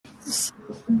So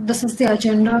this is the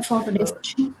agenda for today's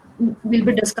session. We'll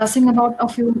be discussing about a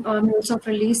few MuleSoft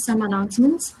release, some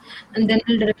announcements, and then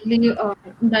we'll directly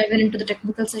dive into the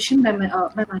technical session by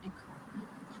Manik.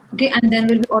 Okay, and then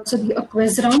will also be a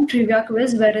quiz round, trivia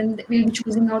quiz, wherein we'll be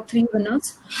choosing out 3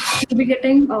 winners. We'll be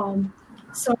getting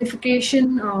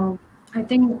certification, I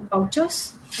think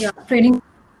vouchers, training.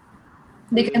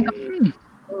 They can come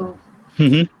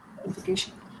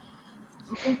certification.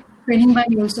 Okay, training by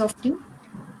MuleSoft team.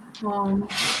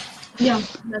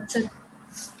 That's it.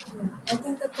 I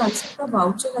think the concept of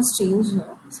voucher has changed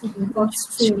now. So you got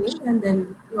training and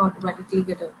then you automatically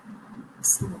get a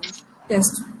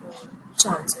test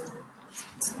chance.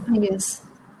 Yes.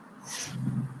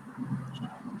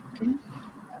 Okay.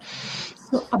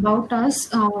 So about us,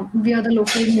 we are the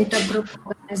local meetup group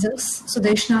organizers,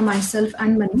 Sudeshna, myself,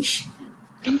 and Manish.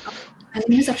 Okay. My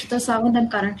name is Akshita Sawant. I'm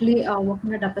currently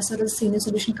working at Apasar as Senior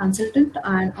Solution Consultant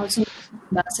and also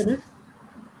Ambassador.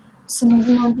 So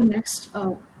moving on to next,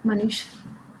 Manish.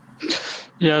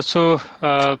 Yeah, so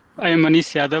I am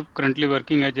Manish Yadav, currently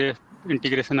working as a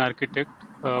integration architect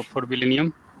for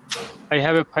Millennium. I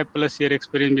have a 5+ year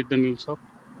experience with the MuleSoft.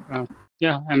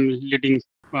 I'm leading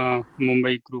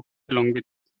Mumbai group along with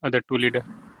other 2 leaders.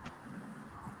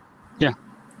 Yeah.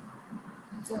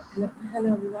 Hello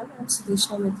everyone, I'm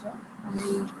Sudeshna Mitra. I'm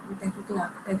a technical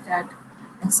architect at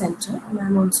Accenture and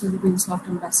I'm also the MuleSoft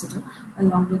ambassador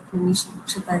along with Manish and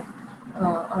Akshita.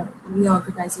 We are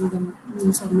organizing the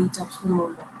MuleSoft meetups for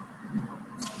Mumbai.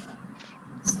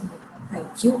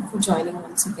 Thank you for joining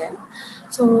once again.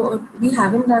 So we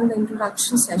haven't done the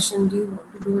introduction session. Do you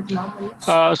want to do it now,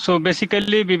 Manish? So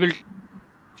basically we will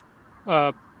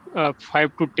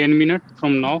 5 to 10 minutes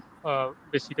from now.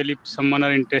 Basically, if someone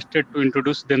are interested to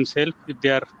introduce themselves, if they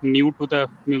are new to the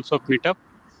MuleSoft meetup,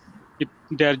 if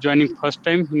they are joining first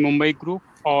time in Mumbai group,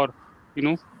 or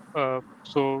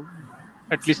so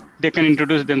at least they can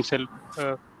introduce themselves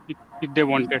if they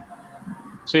wanted.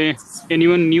 So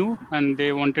anyone new and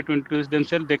they wanted to introduce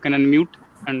themselves, they can unmute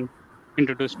and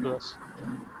introduce to us.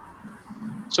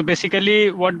 So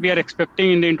basically, what we are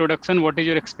expecting in the introduction, what is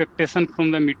your expectation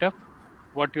from the meetup?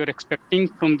 What you're expecting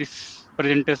from this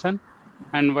presentation,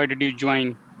 and why did you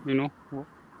join?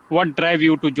 What drive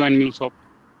you to join MuleSoft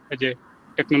as a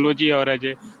technology or as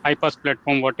a iPaaS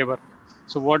platform, whatever.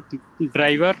 So what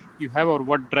driver you have, or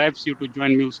what drives you to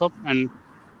join MuleSoft? And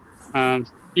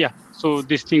so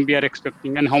this thing we are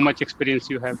expecting, and how much experience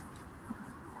you have.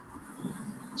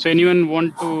 So anyone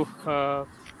want to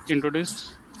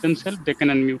introduce themselves, they can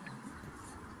unmute.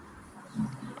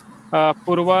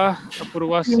 Purva,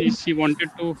 she wanted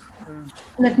to.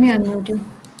 Let me unmute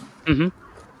you.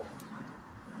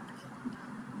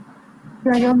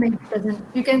 Yeah, you're made present.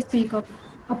 You can speak up,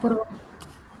 Apurva.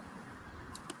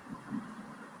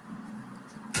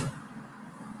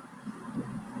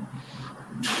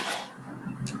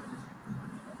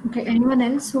 Okay, anyone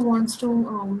else who wants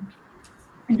to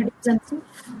introduce themselves?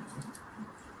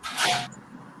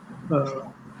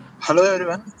 Hello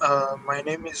everyone, my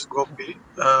name is Gopi.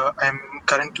 I'm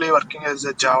currently working as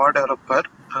a Java developer.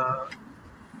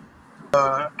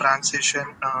 Transition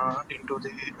into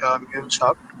the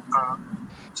MuleSoft.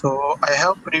 So I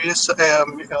have previous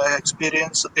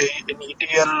experience in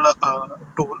ETL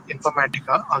tool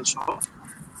Informatica also.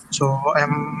 So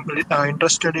I'm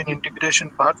interested in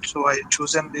integration part. So I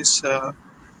chosen this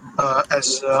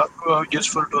as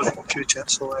useful tool in future.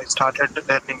 So I started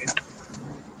learning it.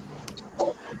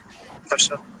 That's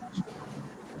all.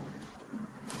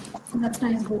 That's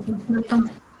nice, Gopi. Welcome.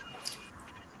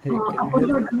 Hey,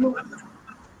 Apurva,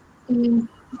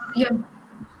 yeah.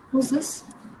 Who's this?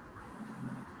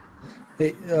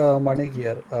 Hey, Manik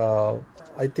here.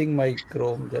 I think my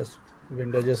Chrome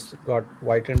window just got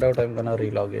whitened out. I'm gonna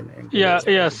relog in.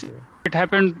 Yes, it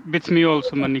happened with me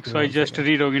also, Manik. So I just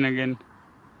relog in again.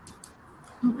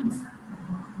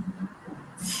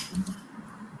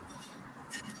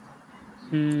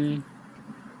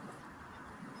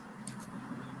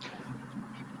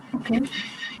 Okay.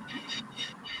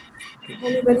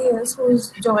 Anybody else who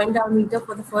has joined our meetup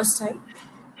for the first time?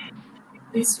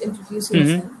 Please introduce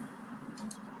yourself.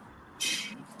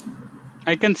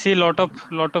 I can see lot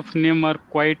of name are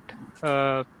quite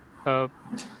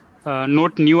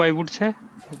not new, I would say.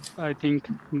 I think.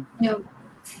 Yeah.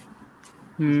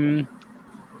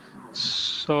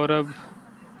 Saurabh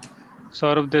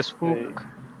Deshmukh.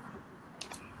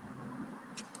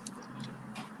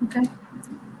 Okay.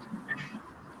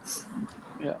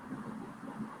 Yeah.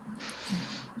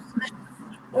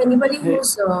 Anybody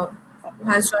who's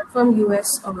has joined from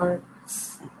US or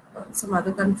some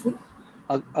other country?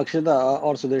 Akshita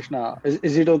or Sudeshna,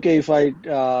 is it okay if I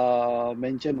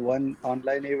mention one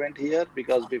online event here?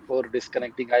 Because before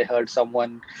disconnecting, I heard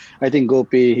someone, I think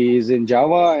Gopi, he is in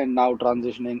Java and now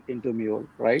transitioning into Mule,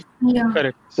 right? Yeah.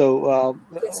 Correct. So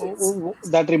Yes, yes.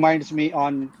 that reminds me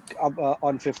on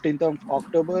 15th of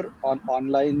October on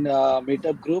online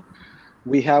meetup group,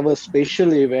 we have a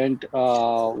special event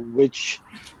which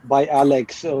by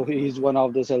Alex. So he's one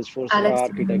of the Salesforce Alex.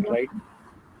 architect, Yeah. right?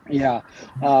 Yeah.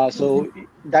 Okay. So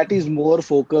that is more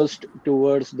focused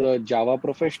towards the Java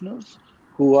professionals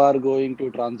who are going to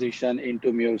transition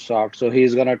into MuleSoft. So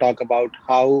he's going to talk about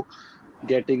how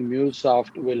getting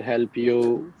MuleSoft will help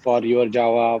you for your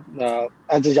Java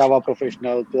as a Java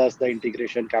professional, plus the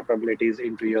integration capabilities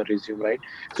into your resume, right?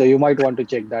 So you might want to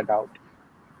check that out.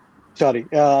 Sorry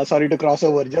to cross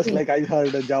over. Just Okay. like I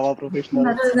heard a Java professional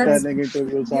That's That's turning into you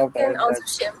MuleSoft, can and also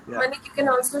that's share, yeah. Manik, you can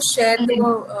also share the link.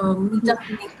 Yeah. meetup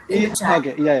link in the chat.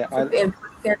 Okay, yeah, yeah. So everybody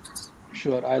can just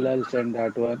Sure, I'll send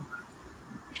that one.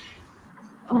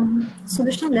 So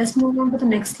Vishnu, let's move on to the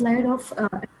next slide of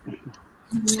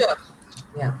sure.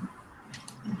 Yeah.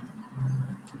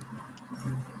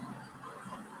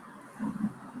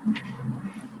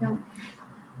 yeah.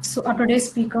 So our today's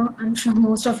speaker, I'm sure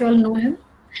most of you all know him,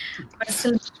 but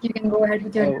still you can go ahead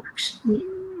with your Oh,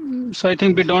 introduction. So I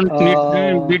think uh, we don't need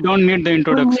the Don't need an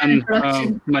introduction,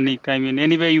 introduction. Manik. I mean,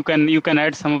 anyway, you can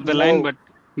add some of the line, no,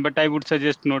 but I would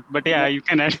suggest not. But yeah, no, you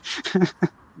can add.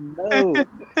 no.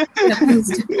 Yeah,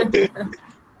 please do.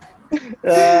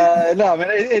 No, I mean,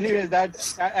 anyways,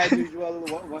 that's as usual.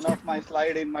 One of my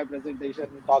slide in my presentation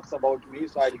talks about me,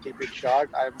 so I'll keep it short.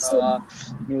 I'm So, a all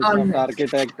MuleSoft right.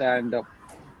 architect and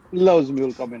loves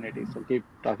Mule community, so keep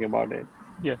talking about it.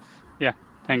 Yes. Yeah.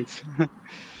 Thanks.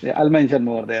 Yeah, I'll mention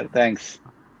more there. Thanks.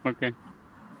 Okay.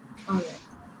 All right.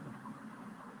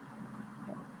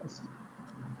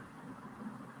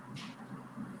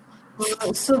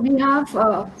 So we have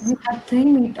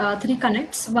three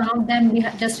connects. One of them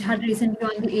just had recently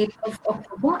on the 8th of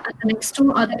October, and the next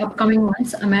two are the upcoming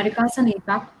ones, Americas and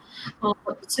APAC.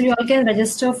 So you all can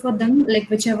register for them, like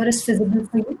whichever is feasible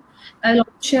for you. I'll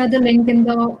also share the link in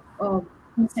the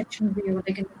section below,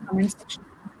 like in the comment section.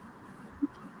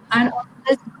 And on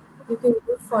this, You can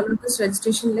go follow this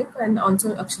registration link, and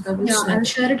also Akshita will yeah, share I'll it.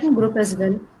 share it in group as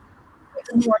well,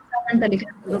 in WhatsApp and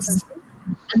Telegram group Yes. as well.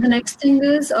 And the next thing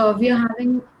is we are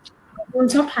having a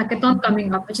MuleSoft hackathon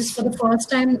coming up, which is for the first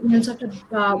time MuleSoft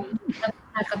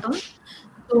hackathon.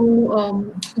 So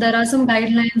there are some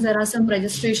guidelines, there are some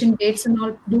registration dates and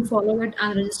all. Do follow it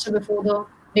and register before the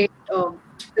date.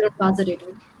 We don't pass the date.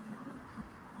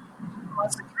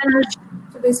 So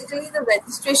So basically, the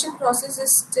registration process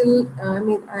is still. I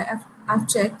mean, I've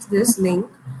checked this link.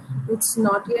 It's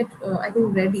not yet, I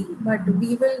think, ready. But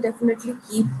we will definitely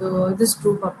keep this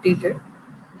group updated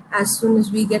as soon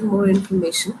as we get more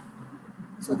information,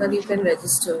 so that you can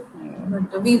register.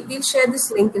 But we'll share this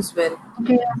link as well.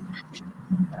 okay,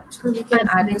 Actually, we can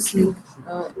add thank this you. link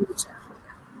in the chat.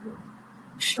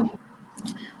 Sure.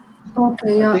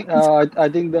 Okay, I yeah. think I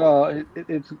think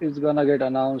it's gonna get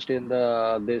announced in the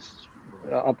this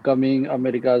upcoming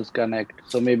America's Connect.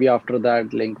 So maybe after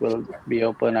that link will be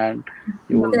open and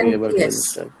you will be Then able to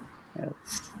yes. register.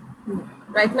 Yeah.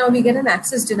 Right now we get an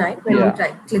access denied when we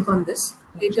Yeah. click on this.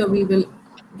 Later we will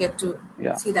get to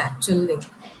Yeah. see the actual link.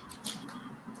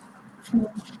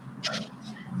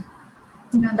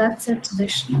 Yeah, that's it,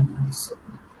 Vishnu. So,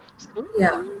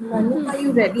 yeah, Manu, are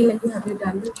you ready? Like, have you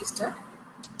done the restart?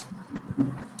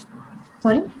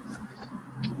 Sorry?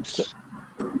 So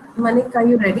Manik, are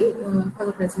you ready for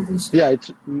the presentation? yeah, it's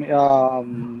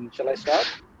shall I start?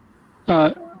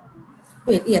 Uh,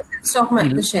 Wait, yes, stop the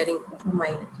mhm. sharing from my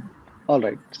end. All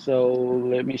right. So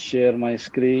let me share my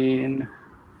screen.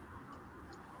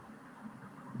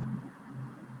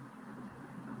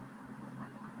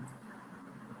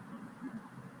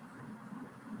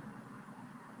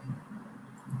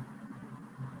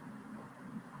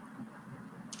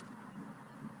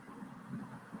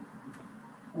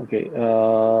 Okay.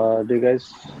 Do you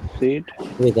guys see it?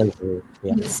 We can see it.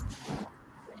 Yeah. Yes.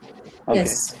 Okay.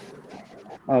 Yes.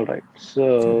 All right.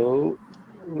 So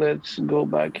let's go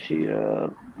back here.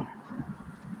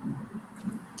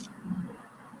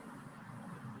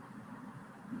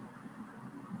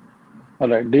 All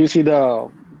right. Do you see the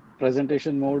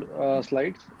presentation mode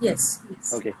slides? Yes.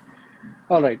 Yes. Okay.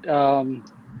 All right.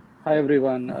 Hi,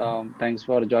 everyone. Thanks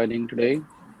for joining today.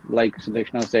 Like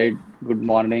Sudeshna said, good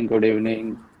morning, good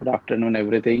evening, good afternoon,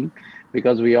 everything,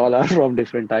 because we all are from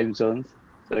different time zones.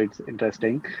 So it's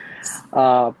interesting.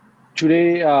 Uh,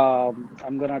 Today,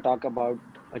 I'm going to talk about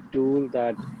a tool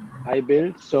that I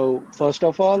built. So first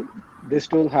of all, this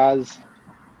tool has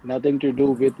nothing to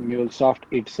do with MuleSoft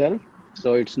itself.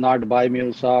 So it's not by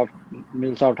MuleSoft.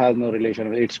 MuleSoft has no relation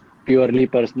with it. It's purely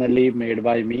personally made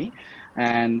by me,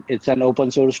 and it's an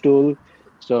open source tool.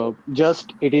 So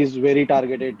just it is very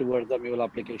targeted towards the Mule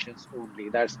applications only.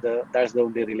 That's the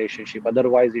only relationship.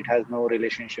 Otherwise, it has no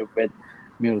relationship with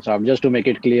MuleSoft. Just to make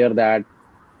it clear that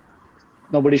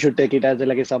nobody should take it as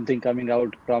like a something coming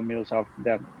out from MuleSoft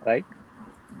them, right?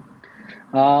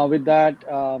 With that,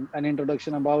 an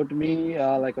introduction about me.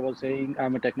 Like I was saying,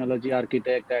 I'm a technology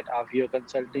architect at Avio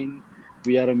Consulting.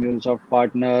 We are a MuleSoft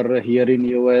partner here in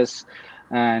US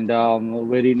and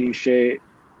very niche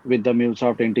with the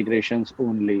MuleSoft integrations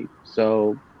only.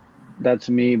 So that's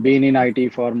me. Been in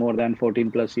IT for more than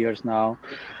 14 plus years now.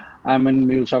 I'm in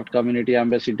MuleSoft community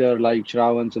ambassador like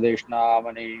Shravan, Sudeshna,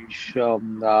 Manish,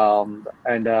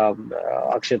 and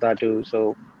Akshata too.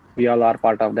 So we all are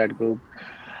part of that group.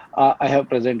 I have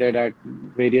presented at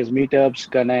various meetups,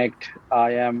 Connect.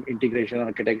 I am integration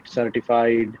architect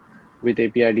certified with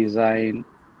API design.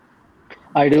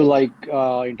 I do like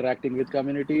interacting with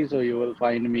community, so you will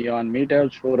find me on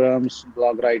meetups, forums,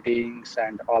 blog writings,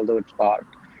 and all those part.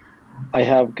 I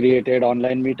have created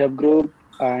online meetup group,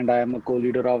 and I am a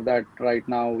co-leader of that right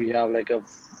now. We have like a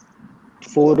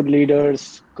four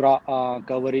leaders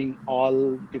covering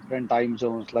all different time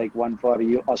zones, like one for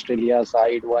you Australia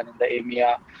side, one in the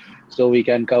EMEA, so we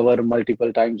can cover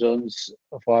multiple time zones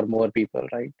for more people,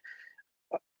 right?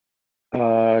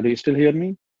 Do you still hear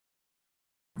me?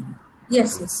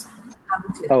 Yes, yes.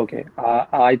 Absolutely. Okay.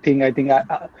 I think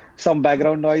some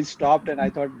background noise stopped, and I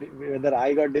thought whether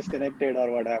I got disconnected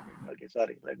or what happened. Okay,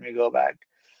 sorry. Let me go back.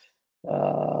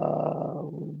 Uh,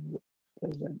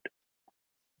 present.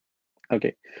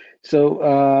 Okay, so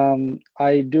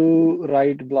I do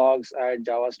write blogs at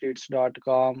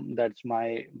javastates.com. That's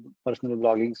my personal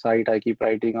blogging site. I keep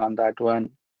writing on that one.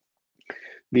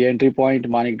 The entry point,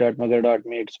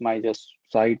 manik.magar.me, it's my just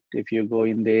site. If you go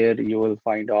in there, you will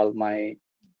find all my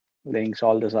links,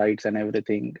 all the sites and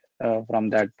everything from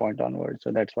that point onward.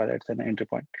 So that's why that's an entry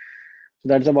point. So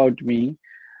that's about me.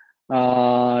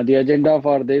 The agenda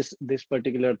for this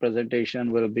particular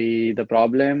presentation will be the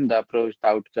problem, the approach, the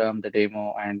outcome, the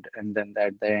demo, and then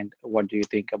at the end, what do you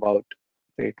think about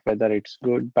it, whether it's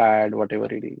good, bad,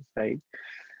 whatever it is, right?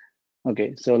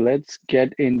 Okay, so let's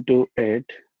get into it.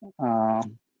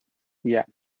 Yeah.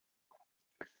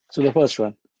 So the first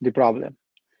one, the problem.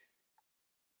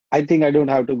 I think I don't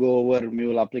have to go over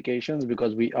Mule applications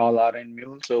because we all are in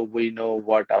Mule, so we know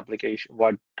what application,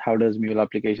 how does Mule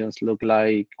applications look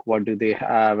like, what do they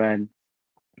have, and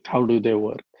how do they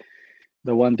work.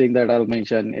 The one thing that I'll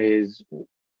mention is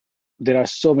there are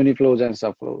so many flows and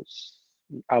subflows.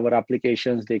 Our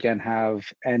applications, they can have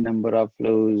a number of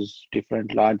flows,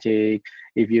 different logic.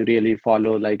 If you really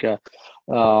follow like a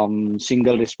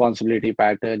single responsibility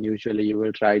pattern, usually you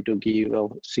will try to give a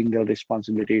single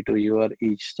responsibility to your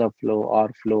each subflow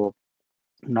or flow,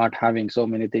 not having so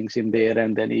many things in there,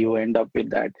 and then you end up with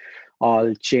that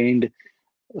all chained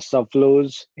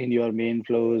subflows in your main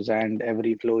flows, and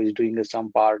every flow is doing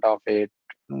some part of it.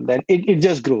 Then it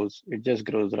just grows. It just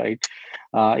grows, right?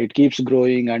 It keeps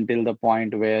growing until the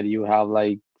point where you have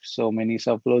like so many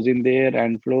subflows in there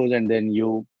and flows, and then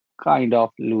you kind of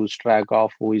lose track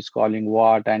of who is calling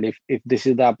what. And if this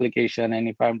is the application, and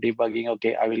if I'm debugging,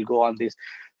 okay, I will go on this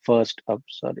first up.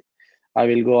 Sorry, I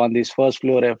will go on this first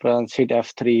flow reference, hit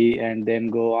F3, and then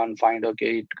go on find,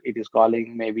 okay, it is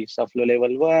calling maybe subflow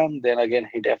level 1, then again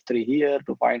hit F3 here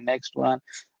to find next one,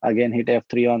 again hit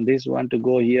F3 on this one to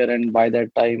go here, and by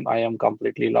that time I am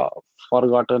completely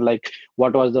forgotten like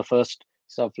what was the first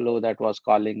subflow that was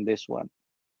calling this one.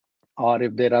 Or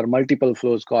if there are multiple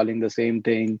flows calling the same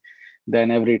thing,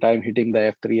 then every time hitting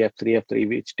the F3, F3, F3,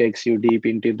 which takes you deep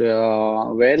into the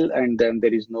well, and then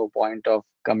there is no point of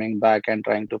coming back and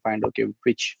trying to find, okay,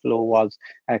 which flow was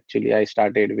actually I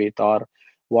started with, or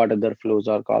what other flows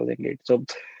are calling it. So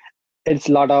it's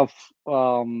a lot of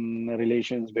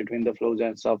relations between the flows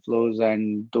and subflows,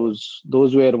 and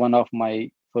those were one of my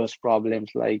first problems.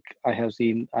 Like I have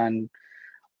seen and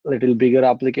little bigger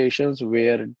applications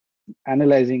where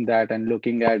analyzing that and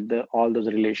looking at the all those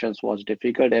relations was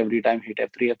difficult. Every time hit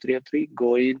F3, F3, F3,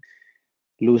 go in,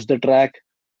 lose the track,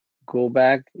 go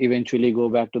back, eventually go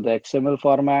back to the XML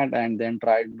format, and then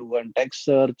try to do a text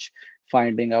search,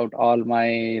 finding out all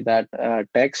my that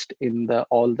text in the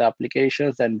all the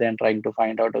applications, and then trying to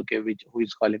find out, okay, which who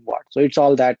is calling what. So it's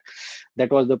all that.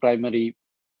 That was the primary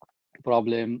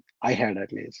problem I had,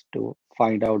 at least, to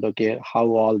find out, okay, how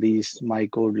all these my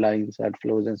code lines and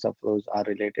flows and subflows are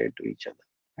related to each other,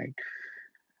 right?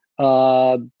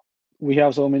 Uh, we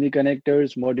have so many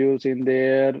connectors, modules in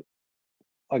there.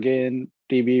 Again,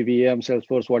 TB, VM,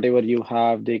 Salesforce, whatever you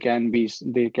have, they can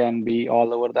be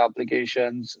all over the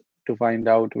applications to find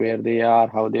out where they are,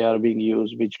 how they are being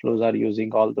used, which flows are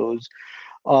using all those.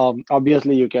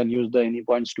 Obviously, you can use the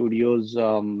Anypoint Studio's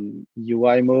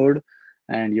UI mode,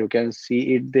 and you can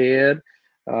see it there.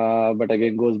 But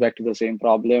again, goes back to the same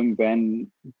problem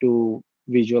when to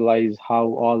visualize how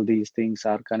all these things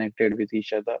are connected with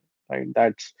each other, right?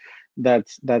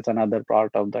 That's another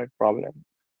part of that problem.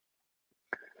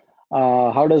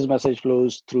 How does message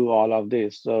flows through all of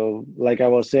this? So, like I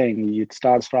was saying, it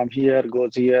starts from here,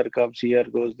 comes here,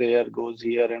 goes there, goes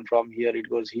here, and from here it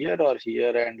goes here or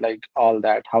here, and like all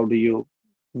that. How do you,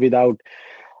 without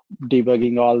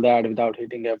debugging all that, without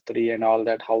hitting F3 and all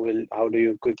that, how do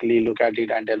you quickly look at it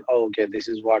and tell, oh, okay, this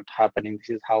is what happening. This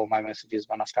is how my message is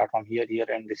gonna start from here,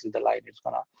 and this is the line it's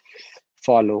gonna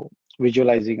follow.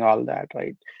 Visualizing all that,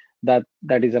 right? That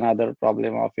is another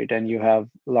problem of it, and you have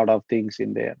a lot of things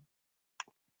in there.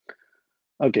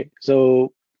 Okay,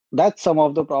 so that's some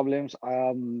of the problems,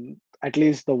 at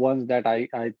least the ones that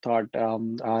I thought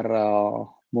are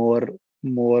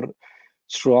more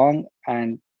strong,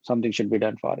 and something should be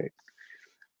done for it.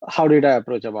 How did I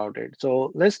approach about it?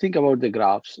 So let's think about the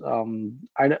graphs.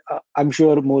 I'm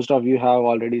sure most of you have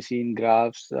already seen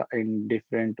graphs in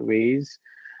different ways,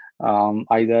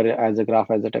 either as a graph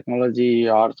as a technology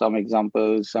or some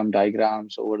examples, some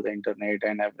diagrams over the internet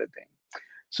and everything.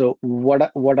 So what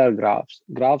are graphs?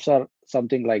 Graphs are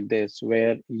something like this,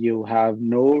 where you have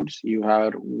nodes, you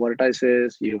have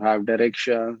vertices, you have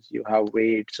directions, you have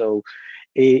weight. So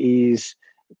A is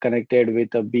connected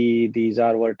with a B. These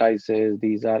are vertices,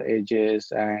 these are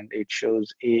edges, and it shows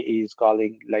A is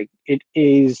calling, like it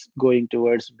is going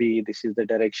towards B. This is the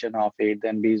direction of it.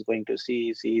 Then B is going to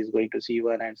C, C is going to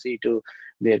C1 and C2.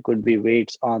 There could be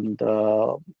weights on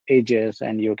the edges,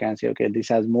 and you can say, okay, this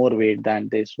has more weight than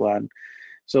this one.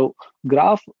 So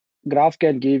graph graph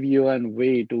can give you a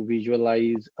way to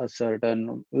visualize a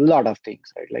certain lot of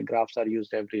things, right? Like graphs are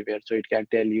used everywhere, so it can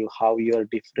tell you how your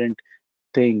different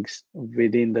things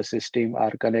within the system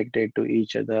are connected to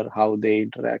each other, how they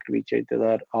interact with each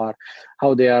other, or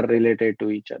how they are related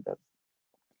to each other.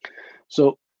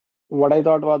 So what I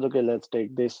thought was, okay, let's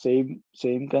take this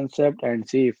same concept and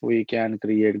see if we can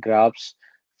create graphs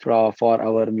for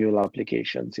our Mule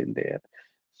applications in there.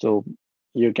 So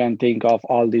you can think of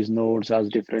all these nodes as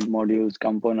different modules,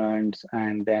 components,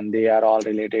 and then they are all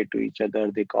related to each other.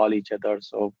 They call each other.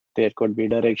 So there could be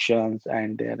directions,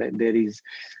 and there is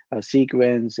a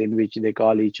sequence in which they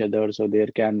call each other. So there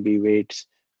can be weights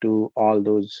to all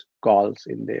those calls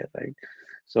in there, right?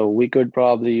 So we could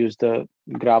probably use the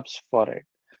graphs for it.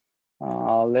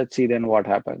 Let's see then what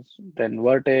happens. Then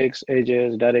vertex,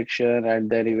 edges, direction, and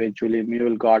then eventually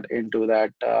Mule got into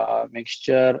that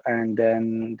mixture. And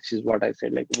then this is what I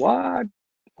said, like,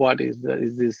 what is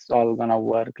this all gonna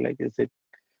work? Like, is it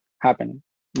happening?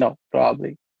 No,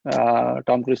 probably.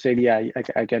 Tom Cruise said, yeah,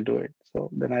 I can do it. So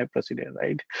then I proceeded,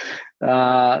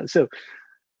 right? So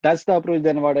that's the approach.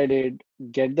 Then what I did,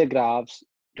 get the graphs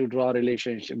to draw a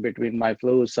relationship between my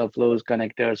flows, subflows,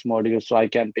 connectors, modules. So I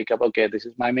can pick up, okay, this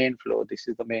is my main flow. This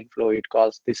is the main flow. It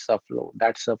calls this subflow.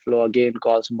 That subflow again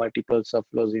calls multiple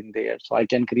subflows in there. So I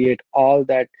can create all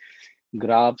that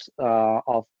graphs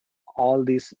of all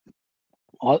these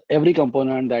every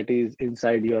component that is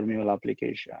inside your Mule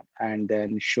application, and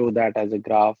then show that as a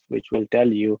graph, which will tell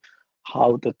you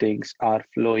how the things are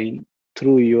flowing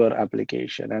through your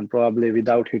application. And probably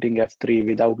without hitting F3,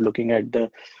 without looking at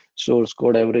the source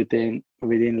code, everything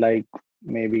within like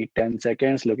maybe 10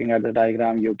 seconds, looking at the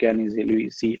diagram, you can easily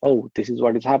see, oh, this is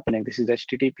what is happening. This is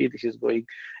HTTP. This is going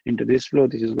into this flow.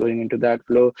 This is going into that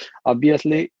flow.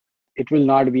 Obviously, it will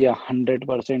not be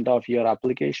 100% of your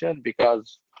application,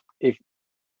 because if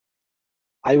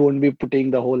I won't be putting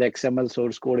the whole XML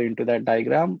source code into that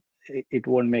diagram, it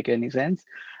won't make any sense.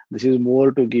 This is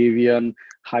more to give you an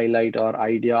highlight or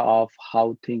idea of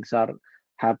how things are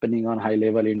happening on high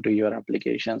level into your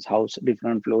applications, how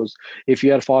different flows. If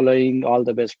you are following all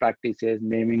the best practices,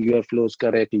 naming your flows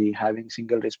correctly, having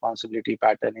single responsibility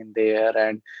pattern in there,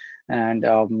 and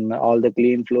all the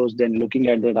clean flows, then looking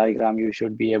at the diagram, you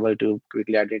should be able to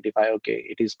quickly identify, okay,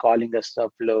 it is calling a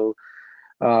subflow,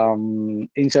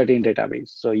 insert in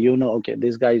database. So you know, okay,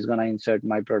 this guy is gonna insert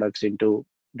my products into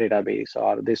database,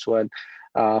 or this one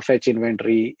fetch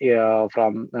inventory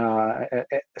from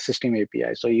system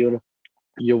API. So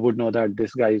you would know that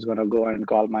this guy is gonna go and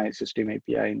call my system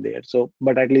API in there. So,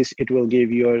 but at least it will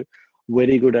give you a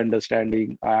very good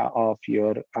understanding of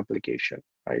your application,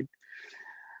 right?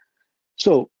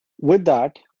 So with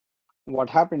that, what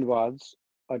happened was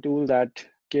a tool that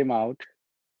came out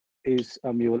is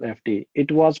a Mule FT.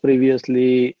 It was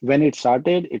previously, when it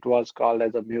started, it was called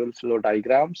as a Mule flow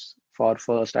diagrams for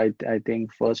first, I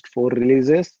think first 4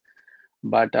 releases.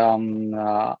 But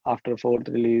after fourth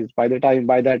release, by that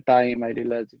time, I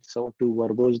realized it's so too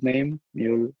verbose name,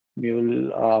 Mule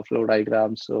flow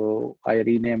diagrams. So I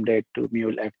renamed it to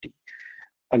Mule FT.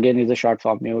 Again, is a short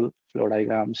form Mule flow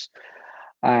diagrams.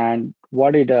 And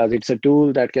what it does, it's a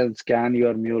tool that can scan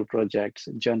your Mule projects,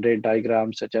 generate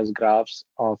diagrams such as graphs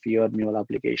of your Mule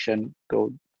application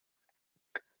code,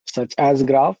 such as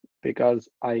graph, because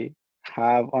I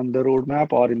have on the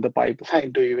roadmap or in the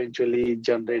pipeline to eventually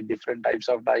generate different types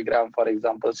of diagram. For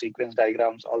example, sequence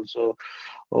diagrams also,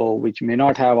 which may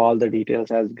not have all the details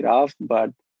as graph,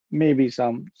 but maybe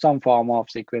some form of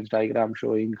sequence diagram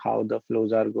showing how the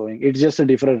flows are going. It's just a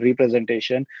different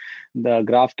representation. The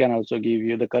graph can also give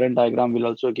you, the current diagram will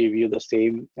also give you the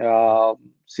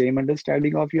same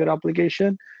understanding of your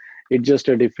application. It's just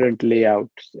a different layout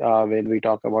when we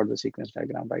talk about the sequence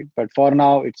diagram, right? But for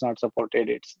now, it's not supported.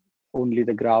 It's only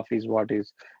the graph is what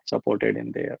is supported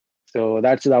in there. So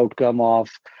that's the outcome of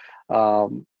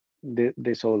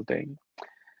this whole thing.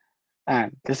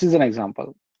 And this is an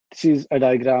example. This is a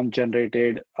diagram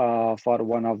generated for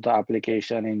one of the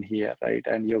application in here, right?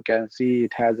 And you can see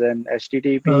it has an Uh,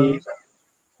 HTTP.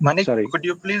 Manik, Sorry. could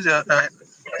you please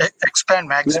expand,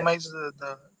 Le- maximize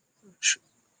the sh-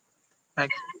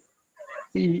 max-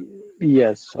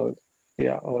 yes. So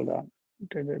yeah, hold on.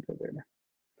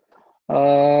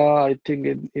 I think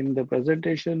in the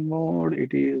presentation mode,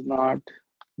 it is not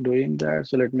doing that.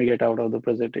 So let me get out of the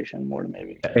presentation mode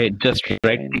maybe. Hey, just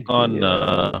right In click on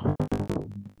here.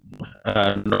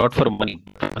 not for money,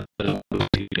 to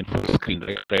see it in full screen.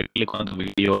 Right click on the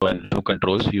video and show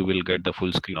controls. You will get the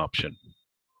full screen option.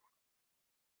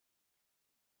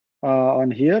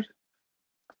 On here.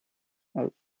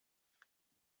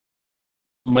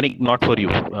 Money not for you.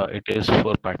 Okay. It is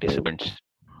for participants.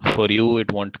 For you,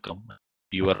 it won't come.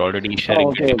 You are already sharing Oh,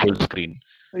 with okay, the okay. full screen.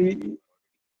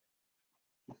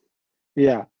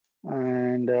 Yeah.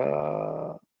 And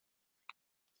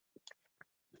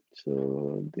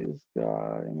so this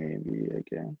guy maybe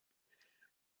again.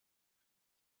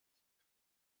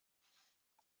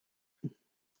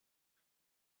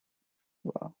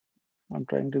 Wow. I'm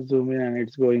trying to zoom in and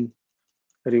it's going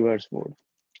reverse mode.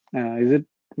 Is it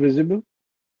visible?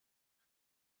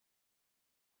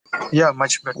 yeah,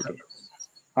 much better. Okay.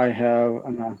 I have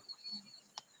an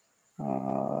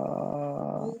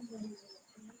uh,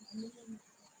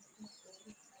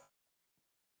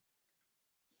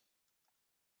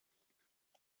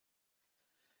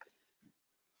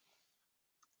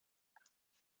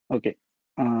 okay.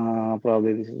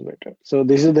 Probably this is better. So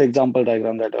this is the example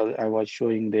diagram that I was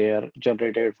showing there,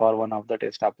 generated for one of the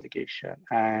test application.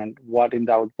 And what in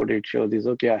the output it shows is,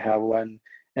 okay, I have one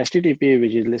HTTP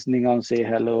which is listening on say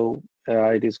hello.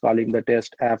 It is calling the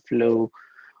test app flow,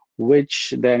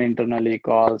 which then internally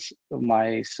calls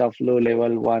my subflow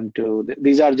level 1, 2.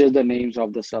 These are just the names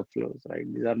of the subflows,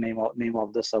 right? These are name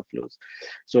of the subflows.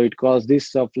 So it calls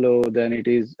this subflow, then it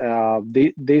is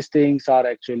these things are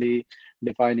actually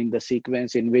defining the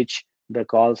sequence in which the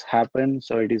calls happen.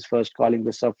 So it is first calling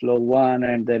the subflow 1,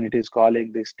 and then it is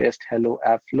calling this test hello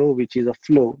app flow, which is a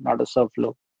flow, not a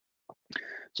subflow.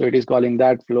 So it is calling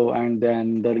that flow, and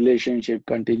then the relationship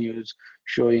continues,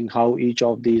 showing how each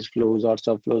of these flows or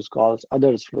subflows calls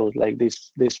others flows. Like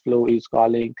this flow is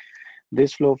calling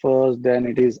this flow first, then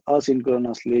it is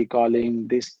asynchronously calling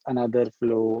this another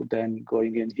flow, then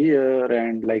going in here,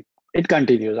 and like it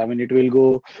continues. I mean, it will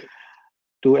go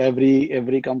to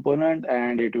every component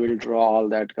and it will draw all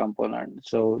that component.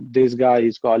 So this guy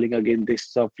is calling again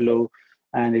this subflow,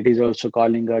 and it is also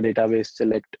calling a database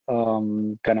select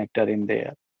connector in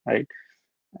there, right?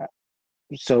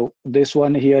 So this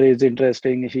one here is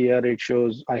interesting. Here it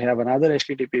shows I have another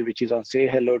HTTP which is on say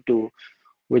hello to,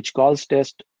 which calls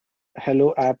test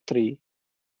hello app 3,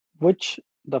 which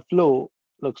the flow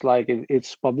looks like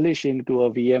it's publishing to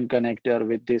a VM connector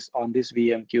with this on this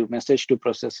VM queue message to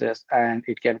processes, and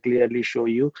it can clearly show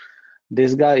you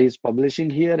this guy is publishing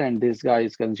here and this guy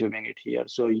is consuming it here.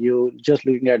 So you just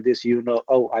looking at this, you know,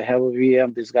 oh, I have a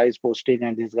VM, this guy is posting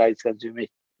and this guy is consuming.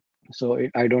 So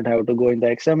I don't have to go in the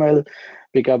XML,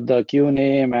 pick up the queue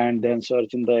name, and then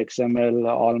search in the XML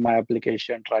all my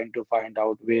application, trying to find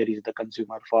out where is the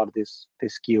consumer for this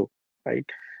queue, right?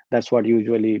 That's what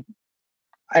usually,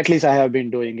 at least I have been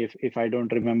doing. If I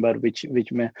don't remember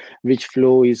which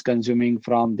flow is consuming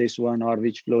from this one or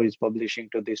which flow is publishing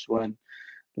to this one,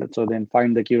 So then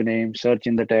find the queue name, search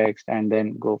in the text, and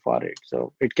then go for it.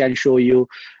 So it can show you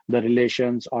the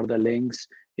relations or the links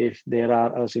if there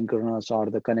are asynchronous or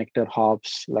the connector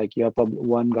hops, like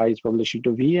one guy is publishing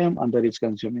to VM, other is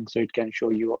consuming. So it can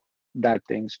show you that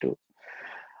things too.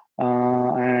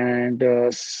 And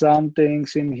some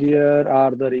things in here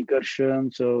are the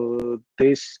recursion. So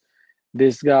this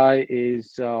guy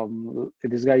is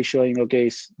showing,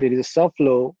 okay, there is a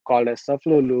subflow called a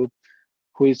subflow loop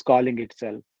who is calling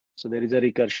itself. So there is a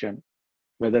recursion.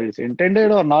 Whether it's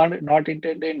intended or not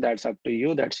intended, that's up to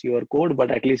you. That's your code,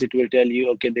 but at least it will tell you,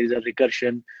 okay, there is a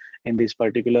recursion in this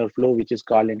particular flow which is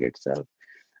calling itself.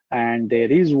 And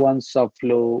there is one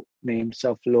subflow named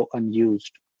subflow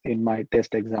unused in my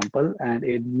test example, and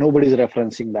nobody's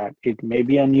referencing that. It may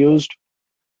be unused,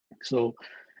 so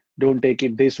don't take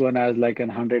it this one as like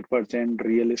 100%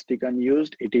 realistic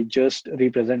unused. It is just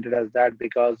represented as that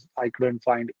because I couldn't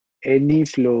find any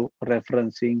flow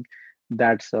referencing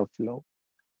that subflow.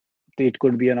 It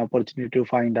could be an opportunity to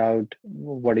find out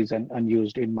what is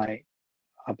unused in my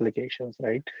applications,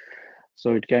 right?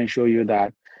 So it can show you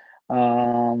that.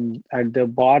 At the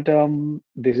bottom,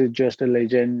 this is just a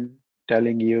legend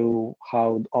telling you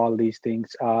how all these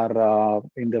things are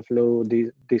in the flow.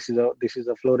 This is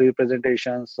a flow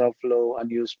representation, subflow,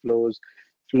 unused flows,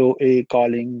 flow A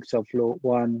calling subflow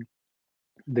 1.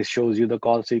 This shows you the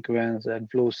call sequence, and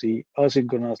flow C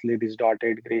asynchronously. This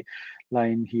dotted gray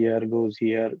line here goes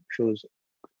here, shows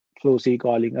flow C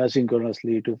calling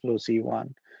asynchronously to flow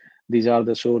C1. These are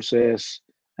the sources,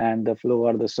 and the flow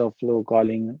or the subflow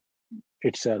calling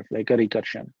itself, like a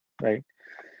recursion, right?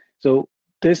 So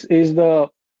this is the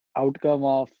outcome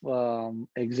of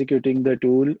executing the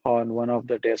tool on one of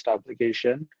the test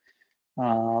application.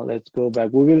 Let's go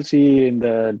back. We will see in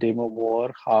the demo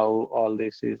more how all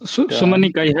this is So done.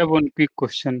 Manik, I have one quick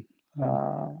question.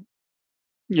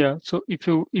 Yeah, so if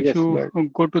you Yes,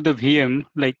 but go to the VM,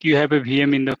 like you have a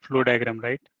VM in the flow diagram,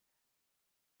 right?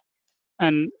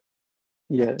 And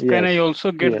yeah, can I yes,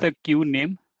 also get yes. the queue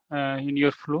name in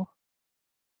your flow?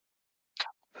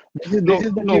 This is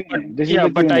the No, queue but name. This is yeah, the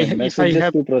but queue name. if I Messages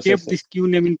have to kept processor. this queue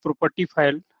name in property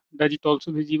file, does it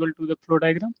also visible to the flow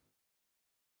diagram?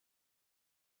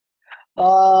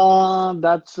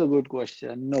 That's a good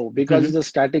question. No, because Mhm. it's a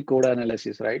static code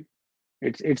analysis, right?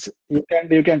 It's you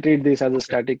can treat this as a Okay.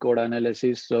 static code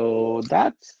analysis. So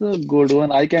that's a good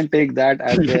one. I can take that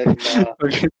as an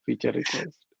Okay, feature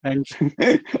request. thanks.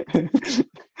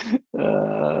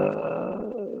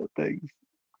 Thanks.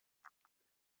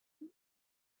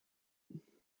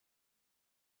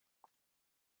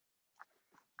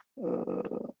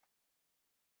 Uh,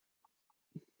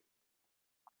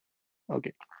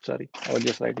 okay, sorry, I was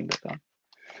just writing that down.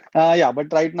 Yeah,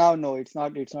 but right now, no, it's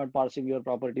not. It's not parsing your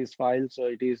properties file. So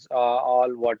it is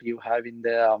all what you have in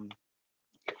the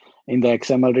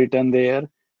XML written there.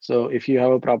 So if you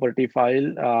have a property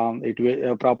file, it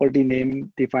will a property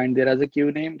name defined there as a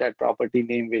queue name. That property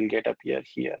name will get appear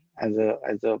here as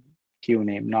a queue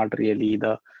name, not really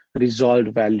the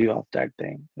resolved value of that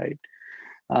thing, right?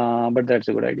 But that's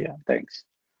a good idea. Thanks.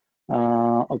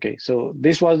 Okay, so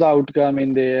this was the outcome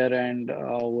in there, and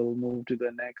we'll move to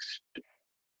the next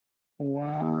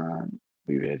one.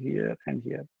 We were here and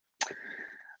here.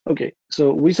 Okay,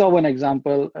 so we saw one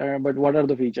example, but what are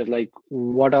the features? Like,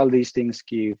 what all these things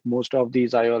give? Most of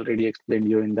these I already explained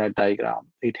you in that diagram.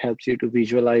 It helps you to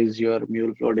visualize your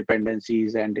mule flow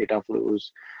dependencies and data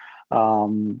flows,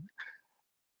 um,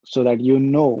 so that you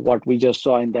know what we just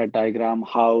saw in that diagram,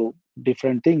 how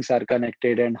different things are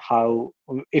connected, and how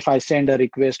if I send a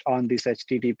request on this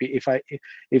HTTP,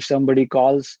 if somebody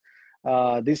calls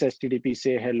this HTTP,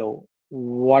 say hello,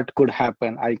 what could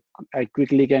happen? I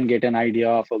quickly can get an idea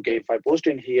of, okay, if I post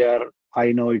in here,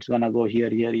 I know it's gonna go here,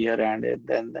 here, here, and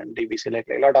then DB select.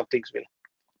 A lot of things will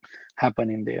happen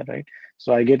in there, right?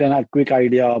 So I get a quick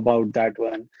idea about that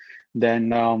one.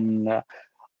 Then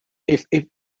if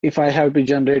if I have to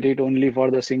generate it only for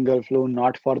the single flow,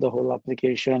 not for the whole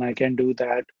application, I can do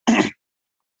that.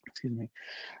 Excuse me.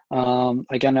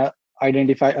 I can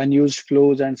identify unused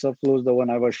flows and subflows, the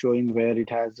one I was showing where it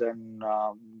has an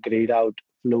grayed out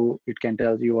flow. It can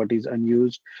tell you what is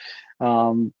unused.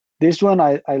 This one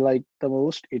I like the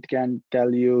most. It can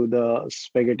tell you the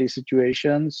spaghetti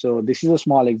situation. So this is a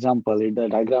small example. The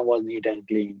diagram was neat and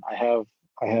clean. I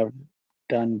have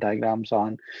done diagrams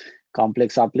on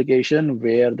complex application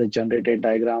where the generated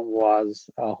diagram was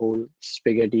a whole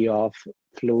spaghetti of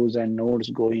flows and nodes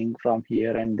going from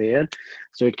here and there.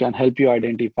 So it can help you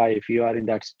identify if you are in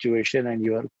that situation and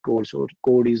your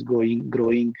code is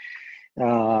growing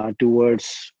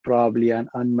towards probably an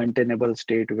unmaintainable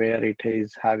state where it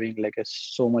is having like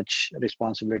so much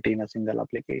responsibility in a single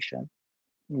application.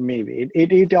 Maybe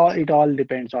it all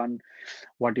depends on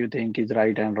what you think is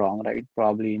right and wrong, right?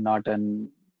 Probably not a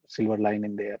silver line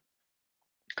in there.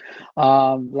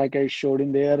 Like I showed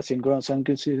in there, synchronous,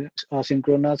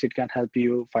 it can help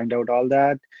you find out all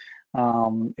that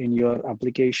in your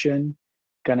application.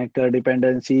 Connector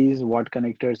dependencies, what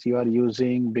connectors you are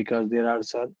using, because there are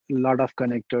a lot of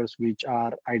connectors which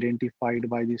are identified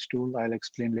by this tool. I'll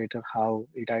explain later how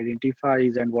it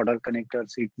identifies and what are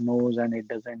connectors it knows and it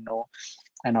doesn't know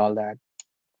and all that.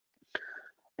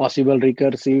 Possible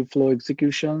recursive flow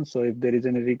execution. So if there is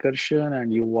any recursion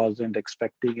and you wasn't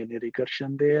expecting any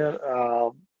recursion there,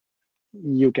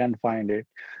 you can find it.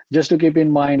 Just to keep in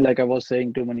mind, like I was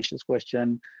saying to Manish's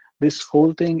question, this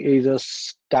whole thing is a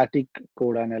static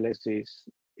code analysis.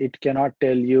 It cannot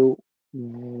tell you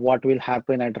what will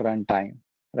happen at runtime,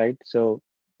 right? So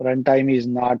runtime is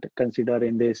not considered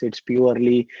in this. It's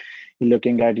purely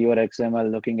looking at your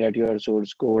XML, looking at your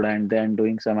source code, and then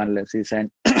doing some analysis and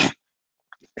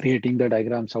creating the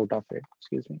diagrams out of it.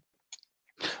 Excuse me.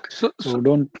 So, So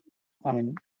don't, I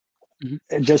mean, mhm.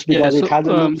 just Yeah. because it So, has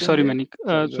a loops in sorry, there. Manik.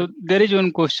 Sorry, go So ahead. there is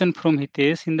one question from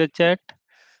Hitesh in the chat.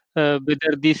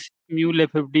 Whether this Mule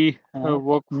FFD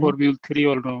work for Mhm. Mule 3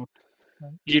 or not.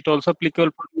 Is it also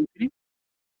applicable for Mule 3?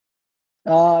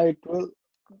 It will,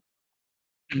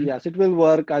 Mhm. yes, it will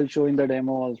work. I'll show in the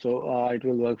demo also. It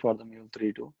will work for the Mule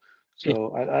 3 too. Okay.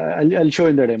 So I'll show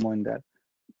in the demo in there,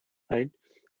 right?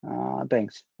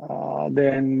 Thanks.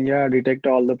 Then yeah, detect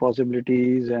all the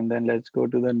possibilities, and then let's go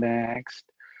to the next.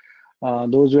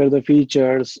 Those were the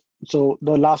features. So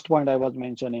the last point I was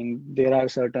mentioning, there are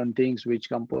certain things which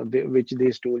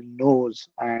this tool knows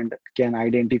and can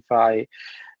identify,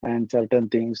 and certain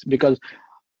things because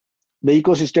the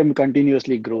ecosystem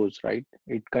continuously grows, right?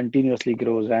 It continuously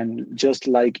grows, and just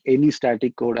like any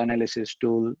static code analysis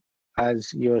tool,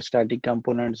 as your static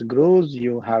components grows,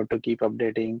 you have to keep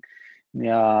updating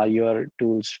your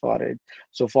tools for it.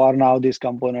 So for now, this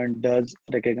component does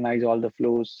recognize all the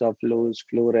flows, subflows,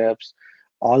 flow refs,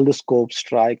 all the scopes,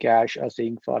 try, cache,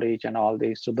 async for each, and all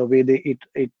this. So the way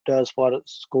it does for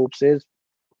scopes is,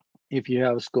 if you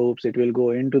have scopes, it will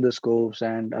go into the scopes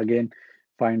and again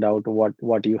find out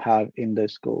what you have in the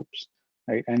scopes,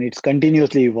 right? And it's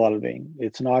continuously evolving.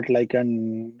 It's not like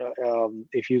an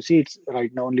if you see, it's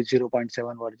right now only 0.7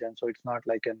 version, so it's not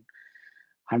like an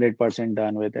 100%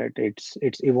 done with it. It's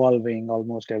evolving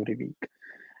almost every week.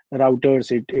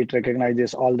 Routers, it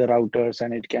recognizes all the routers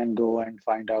and it can go and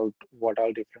find out what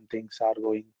all different things are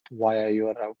going via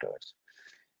your routers.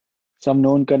 Some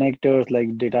known connectors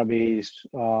like database,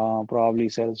 probably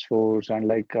Salesforce, and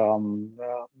like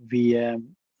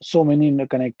VM. So many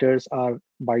connectors are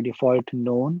by default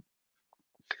known,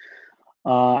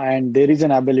 and there is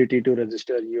an ability to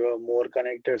register your more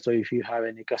connectors. So if you have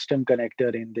any custom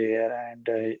connector in there, and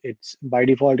it's by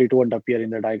default, it won't appear in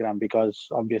the diagram because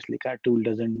obviously that tool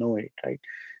doesn't know it, right?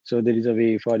 So there is a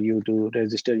way for you to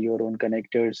register your own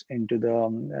connectors into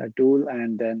the tool,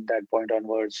 and then that point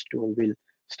onwards, tool will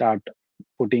start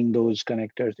putting those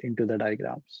connectors into the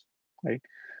diagrams, right?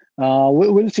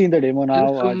 We'll see in the demo Yeah,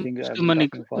 now. I so, think I've so been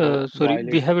Manik, talking for a sorry, while.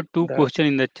 we have a two The question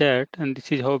in the chat, and this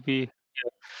is how we.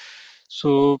 Yeah.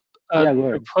 So, Yeah, go the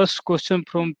ahead. first question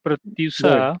from Go ahead.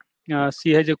 Pratyusha,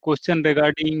 she has a question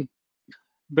regarding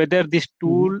whether this Mhm.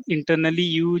 tool internally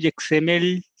use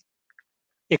XML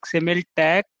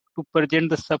tag to present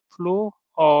the subflow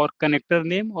or connector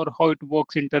name, or how it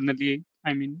works internally.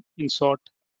 I mean, in short,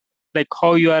 like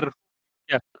how you are.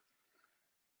 Yeah.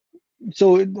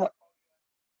 So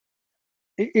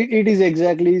it is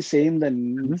exactly same the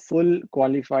Mhm, full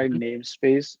qualified mhm.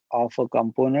 namespace of a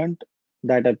component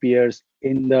that appears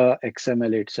in the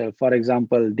XML itself. For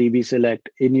example, DB select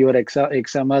in your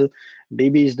XML,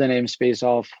 DB is the namespace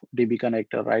of DB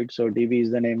connector, right? So DB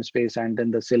is the namespace, and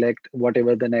then the select,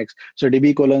 whatever the next. So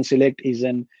DB colon select is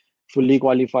an fully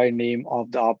qualified name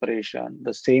of the operation.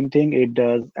 The same thing it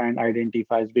does and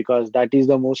identifies, because that is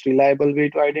the most reliable way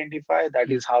to identify. That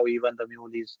Mm. is how even the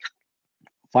Mule is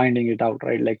finding it out,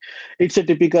 right? Like it's a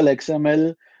typical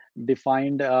XML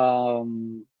defined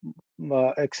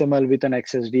XML with an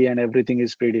XSD, and everything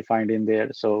is predefined in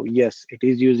there. So yes, it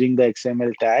is using the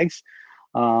XML tags,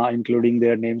 including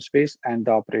their namespace and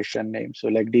the operation name. So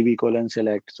like DB colon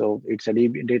select. So it's a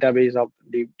database of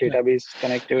the Yeah. database Yeah.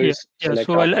 connectors Yeah. select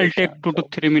So I'll take operation. 2 to So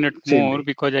 3 minutes same more way.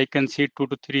 because I can see 2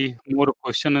 to 3 more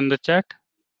question in the chat.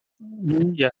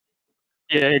 Mhm. Yeah.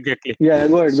 Yeah. Exactly. Yeah,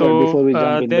 go ahead So before we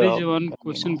jump in there the is one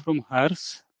question demo. from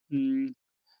Hers. Mm,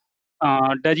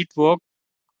 does it work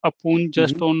upon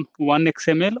just on one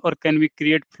XML, or can we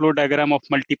create flow diagram of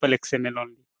multiple XML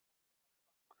only?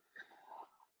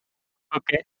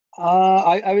 Okay.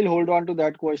 I will hold on to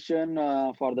that question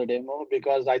for the demo,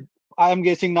 because I am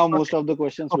guessing now most Okay. of the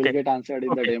questions will Okay. get answered in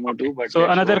the Okay. demo Okay. too. But So let's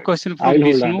go another ahead. question I from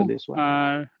will hold on to Vishnu. this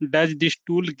one. Does this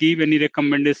tool give any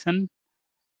recommendation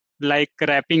like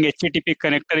wrapping HTTP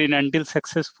connector in until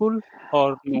successful,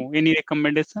 or no? Any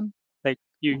recommendation? Like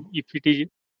you, if it is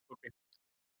okay.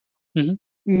 Mm,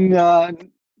 uh,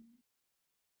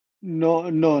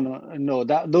 no.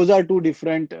 Those are two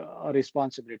different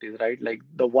responsibilities, right? Like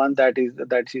the one that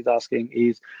she's asking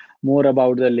is more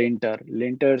about the linter.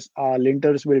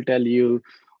 Linters will tell you,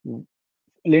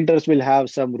 linters will have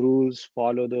some rules,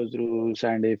 follow those rules,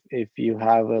 and if you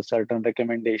have a certain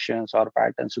recommendations or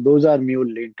patterns, so those are mule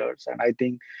linters. And I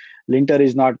think linter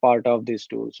is not part of this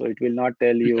tool, so it will not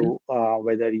tell you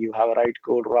whether you have a right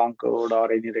code, wrong code,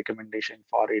 or any recommendation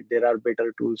for it. There are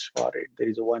better tools for it. There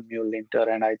is one mule linter,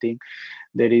 and I think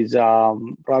there is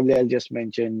probably I'll just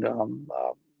mention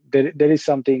there is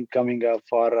something coming up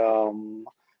for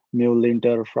mule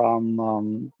linter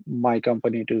from my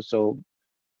company too. So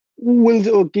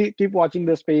we'll keep watching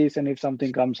the space, and if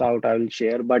something comes out, I will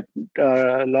share. But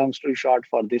long story short,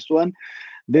 for this one,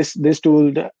 this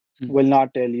tool will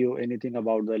not tell you anything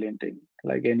about the linting,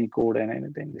 like any code and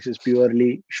anything. This is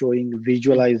purely showing,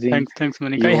 visualizing Thanks,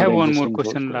 Manik. I your have one more existing source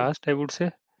question code. last, I would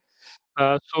say.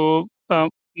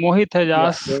 Mohit has Yeah,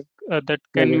 asked that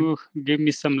go can ahead. you give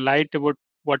me some light about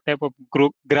what type of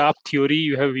graph theory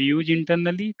you have used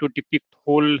internally to depict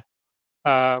whole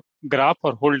graph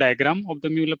or whole diagram of the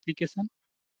Mule application?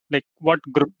 Like what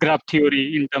graph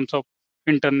theory in terms of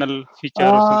internal feature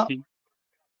or Uh, something?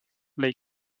 Like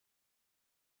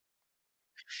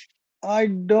I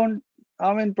don't.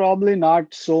 I mean, probably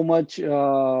not so much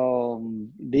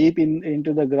deep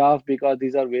into the graph, because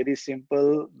these are very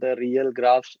simple. The real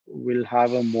graphs will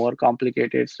have a more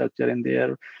complicated structure in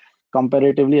there.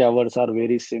 Comparatively, ours are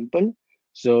very simple.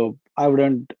 So I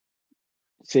wouldn't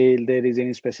say there is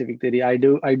any specific theory. I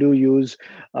do use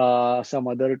some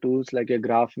other tools like a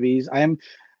GraphViz.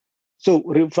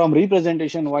 From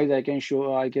representation wise, I can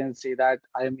say that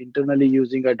I am internally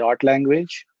using a dot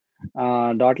language,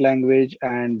 and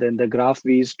then the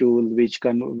GraphViz tool,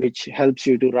 which helps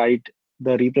you to write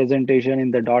the representation in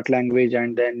the dot language,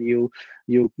 and then you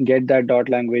get that dot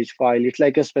language file. It's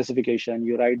like a specification.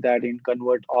 You write that in,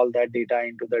 convert all that data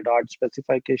into the dot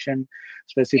specified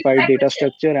data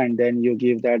structure, and then you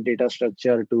give that data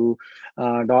structure to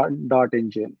dot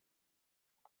engine.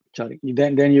 Sorry,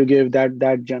 then you give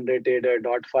that generated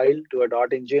dot file to a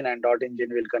dot engine, and dot engine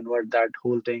will convert that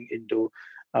whole thing into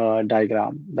a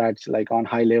diagram. That's like on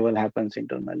high level happens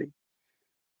internally.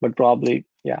 But probably,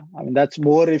 yeah, I mean, that's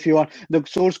more if you want. The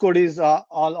source code is all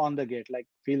on the Git. Like,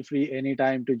 feel free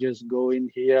anytime to just go in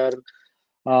here,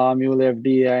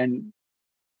 MuleFD, and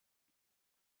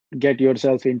get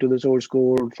yourself into the source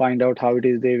code, find out how it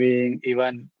is doing,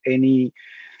 even any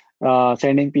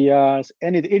sending PRs,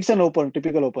 anything. It's an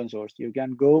typical open source. You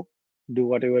can go do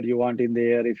whatever you want in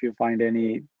there. If you find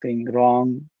anything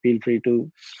wrong, feel free to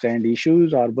send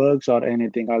issues or bugs or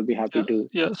anything. I'll be happy to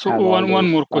yeah. So have all one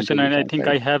those more question, and I contributions. think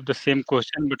Right? I have the same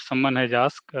question, but someone has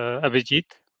asked Abhijit.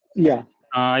 Yeah.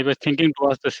 I was thinking to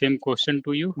ask the same question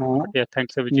to you, Uh, but yeah,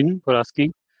 thanks Abhijit mhm, for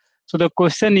asking. So the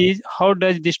question is, how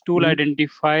does this tool mhm.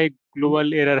 identify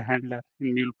global error handler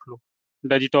in MuleFlow?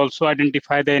 Does it also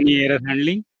identify the any error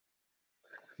handling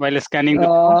while scanning the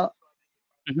flow? Uh,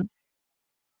 Mhm.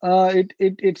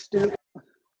 it still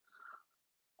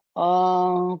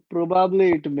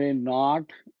probably it may not,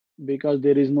 because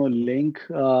there is no link.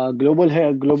 Global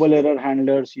error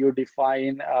handlers you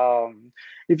define.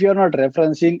 If you are not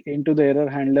referencing into the error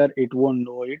handler, it won't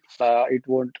know it. It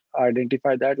won't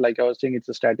identify that. Like I was saying, it's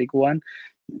a static one.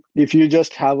 If you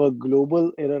just have a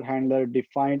global error handler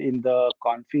defined in the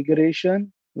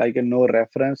configuration, like a no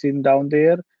reference in down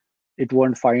there, it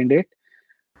won't find it.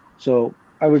 So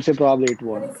I would say probably it And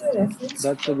won't. if you reference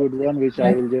That's to a good one, which it, I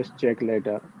right? will just check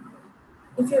later.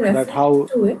 If you That reference how,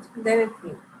 to it, then it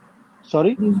will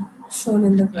sorry? be shown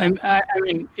in the graph. I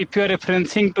mean, if you are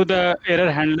referencing to the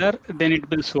error handler, then it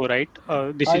will show, right?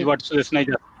 This is I what Sudarshan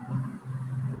is.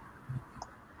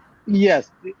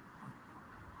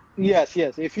 Yes,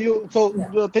 yes. If you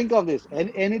Yeah. think of this,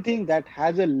 and anything that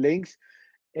has a links,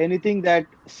 anything that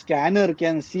scanner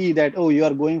can see that, oh, you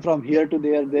are going from here to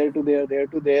there, there to there, there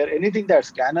to there. Anything that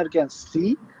scanner can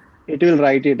see, it will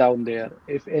write it down there.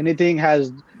 If anything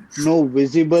has no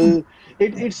visible,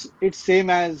 it's same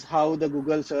as how the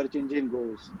Google search engine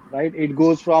goes, right? It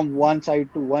goes from one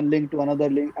site to one link to another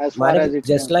link. As far Manik, as it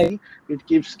just can like see, it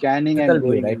keeps scanning and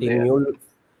typical view, going right? in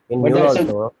there. In But Mule that's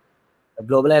also, a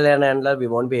global alien handler we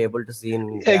won't be able to see in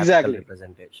graphical exactly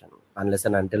representation unless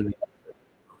and until we.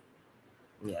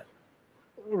 Yeah.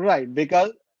 right,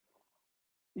 because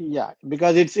yeah,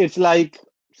 because it's like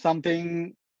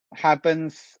something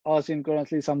happens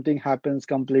asynchronously, something happens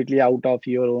completely out of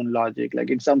your own logic. Like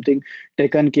it's something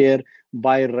taken care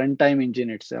by runtime engine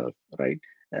itself, right?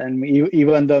 And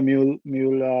even the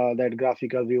Mule that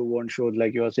graphical view won't show,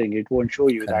 like you are saying, it won't show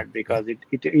you Correct. that Yeah. because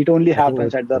it only I think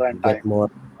happens at the we'll get runtime. more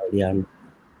idea.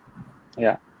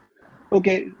 Yeah.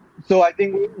 Okay. So I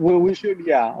think we should,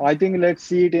 yeah, I think let's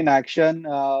see it in action.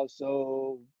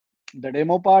 So the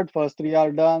demo part, first three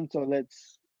are done. So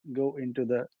let's go into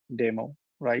the demo,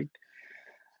 right?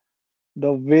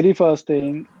 The very first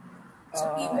thing,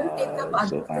 So we will take up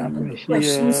so I'm the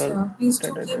questions. here. Please Da,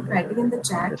 do da, da, keep da, da, writing in da, the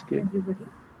da. I'll chat, just keep. everybody.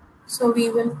 So we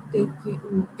will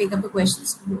take up the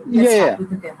questions. Yeah, Let's start yeah, with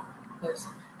the demo because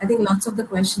I think lots of the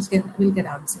questions will get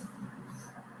answered.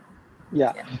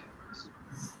 yeah. Yeah.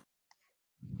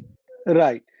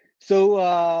 Right.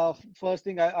 So first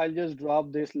thing, I'll just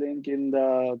drop this link in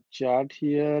the chat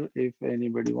here if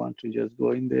anybody wants to just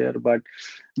go in there. But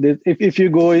this, if you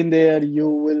go in there, you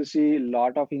will see a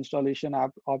lot of installation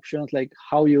app options, like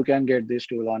how you can get this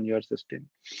tool on your system.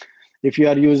 If you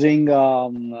are using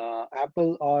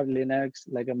Apple or Linux,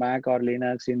 like a Mac or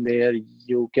Linux in there,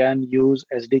 you can use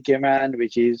SDK Man,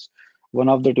 which is one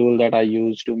of the tool that I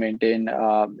use to maintain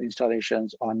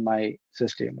installations on my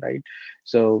system, right?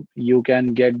 So you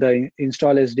can get the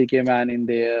install SDK Man in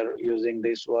there using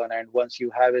this one. And once you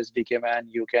have SDK Man,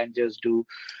 you can just do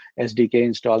SDK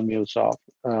install MuleSoft,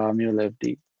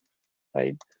 MuleFD,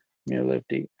 right?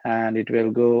 MuleFD, and it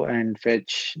will go and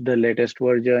fetch the latest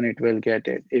version. It will get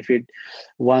it. If you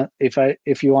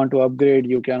want to upgrade,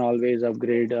 you can always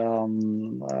upgrade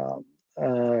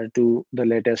to the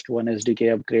latest one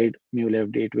SDK upgrade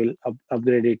MuleFD. It will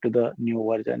upgrade it to the new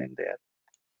version in there.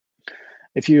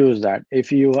 If you use that,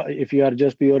 if you are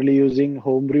just purely using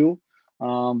homebrew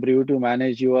brew to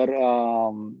manage your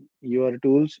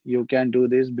tools, you can do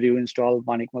this brew install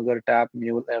Manik Magar tap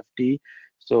Mule FT.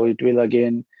 So it will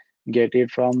again get it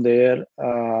from there. It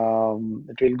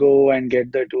will go and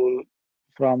get the tool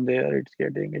from there. It's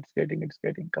getting.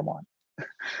 Come on.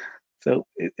 So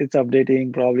it's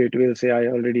updating. Probably it will say I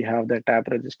already have the tab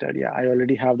registered. Yeah, I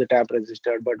already have the tab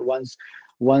registered. But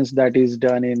once that is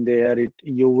done in there,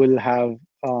 you will have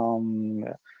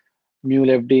Mule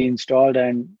FD installed,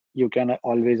 and you can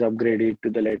always upgrade it to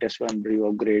the latest one. Brew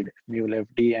upgrade Mule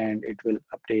FD, and it will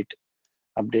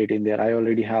update in there. I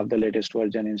already have the latest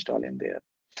version installed in there.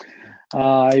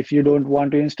 If you don't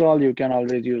want to install, you can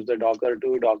always use the Docker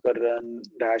too, Docker run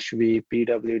 -v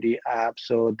pwd app.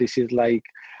 So this is like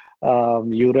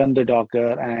you run the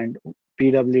Docker, and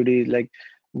pwd is like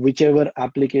whichever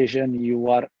application you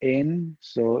are in.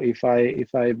 So if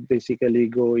I basically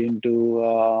go into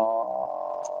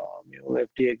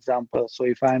FT example, so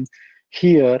if I'm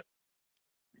here,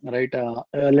 right,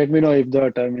 let me know if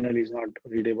the terminal is not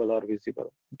readable or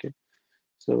visible. Okay.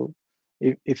 So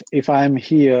if I'm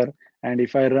here and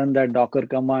if I run that Docker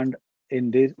command in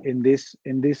this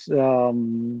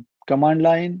command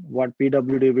line, what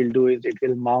pwd will do is it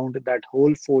will mount that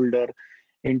whole folder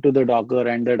into the Docker,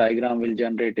 and the diagram will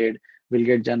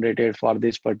get generated for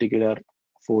this particular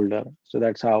folder. So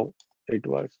that's how it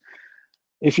works.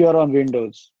 If you're on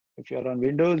Windows,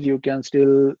 you can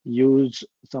still use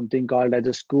something called as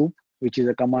a scoop, which is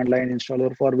a command line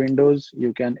installer for Windows.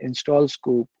 You can install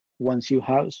scoop. Once you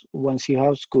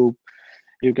have scoop,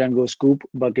 you can go scoop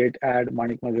bucket add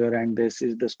Manik Magar, and this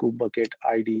is the scoop bucket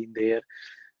ID there.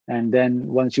 And then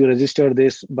once you register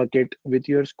this bucket with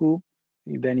your scoop,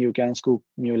 then you can scoop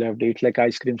Mule FD. It's like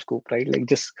ice cream scoop, right? Like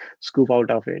just scoop out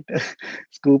of it.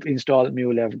 Scoop install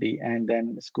Mule FD, and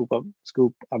then scoop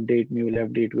update Mule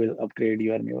FD. It will upgrade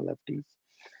your Mule FDs.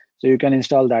 So you can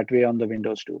install that way on the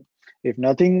Windows too. If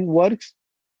nothing works,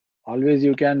 always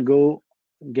you can go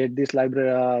get this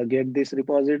library, get this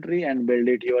repository, and build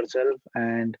it yourself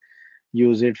and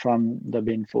use it from the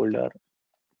bin folder.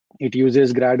 It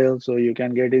uses Gradle, so you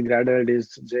can get it Gradle is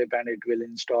zip, and it will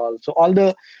install. So all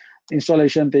the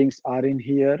installation things are in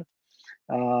here.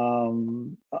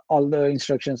 All the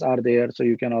instructions are there, so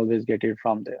you can always get it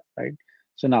from there, right?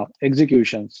 So now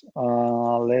executions.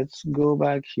 Let's go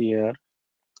back here.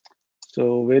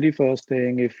 So very first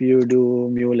thing, if you do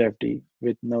MuleFD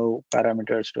with no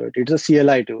parameters to it, it's a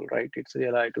CLI tool, right? It's a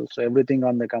CLI tool. So everything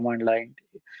on the command line.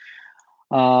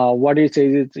 What it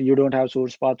says is you don't have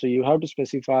source path, so you have to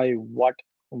specify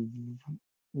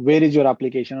where is your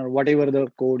application or whatever the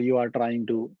code you are trying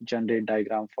to generate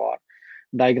diagram for.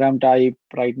 Diagram type,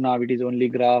 right now it is only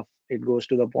graph. it goes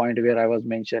to the point where I was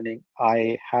mentioning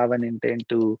I have an intent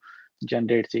to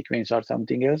generate sequence or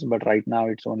something else, but right now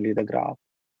it's only the graph.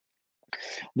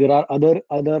 There are other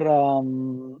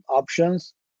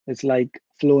options. It's like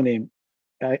flow name.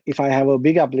 If I have a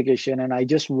big application and I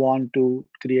just want to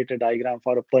create a diagram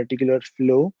for a particular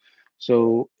flow,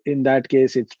 so in that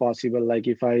case, it's possible. Like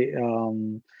if I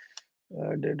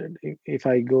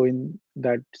go in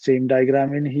that same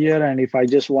diagram in here, and if I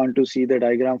just want to see the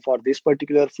diagram for this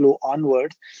particular flow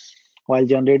onwards, while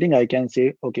generating, I can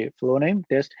say, okay, flow name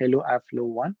test hello app flow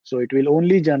one. So it will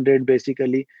only generate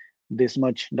basically this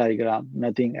much diagram,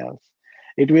 nothing else.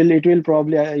 It will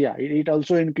probably, yeah, it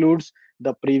also includes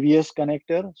the previous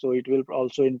connector. So it will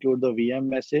also include the VM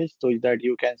message so that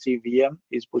you can see VM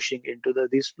is pushing into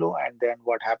this flow and then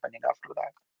what happening after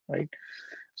that, right?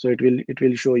 So it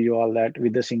will show you all that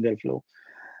with the single flow.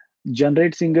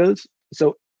 Generate singles.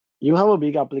 So you have a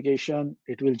big application,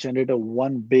 it will generate a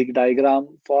one big diagram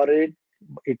for it.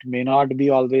 It may not be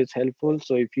always helpful.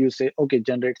 So if you say, okay,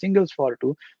 generate singles for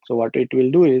two, so what it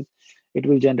will do is it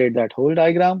will generate that whole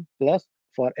diagram plus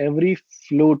for every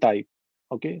flow type.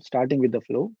 Okay, starting with the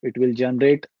flow, it will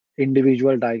generate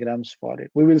individual diagrams for it.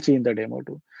 We will see in the demo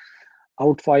too.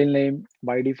 Out file name,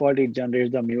 by default, it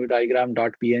generates the Mule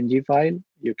diagram.png file.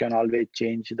 You can always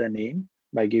change the name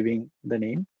by giving the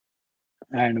name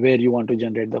and where you want to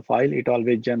generate the file. It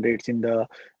always generates in the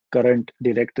current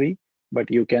directory, but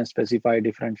you can specify a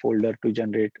different folder to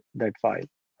generate that file,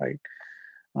 right?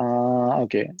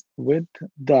 Okay, with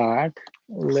that,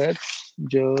 let's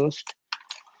just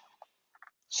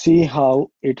see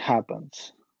how it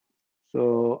happens.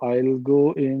 So I'll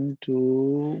go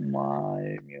into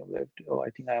my Mule. Oh, I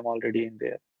think I'm already in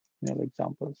there. Mule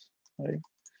examples, right?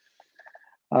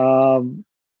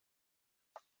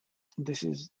 This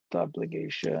is the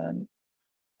application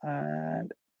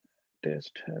and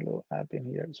test hello app in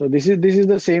here. So this is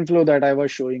the same flow that I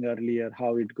was showing earlier,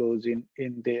 how it goes in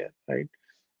there, right?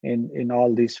 In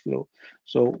all this flow.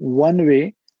 So one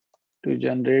way to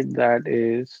generate that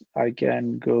is I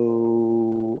can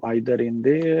go either in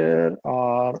there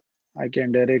or I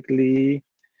can directly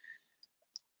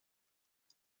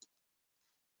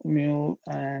Mule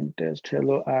and test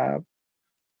hello app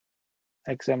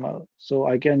XML. So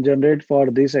I can generate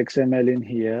for this XML in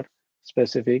here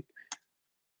specific.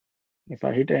 If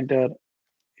I hit enter,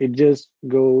 it just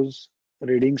goes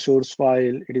reading source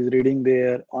file. It is reading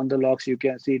there. On the logs, you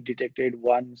can see it detected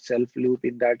one self loop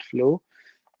in that flow.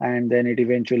 And then it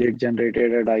eventually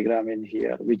generated a diagram in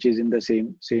here, which is in the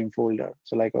same folder.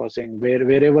 So like I was saying,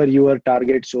 wherever your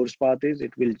target source path is,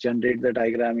 it will generate the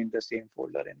diagram in the same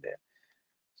folder in there.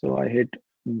 So I hit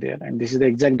there, and this is the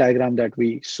exact diagram that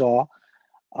we saw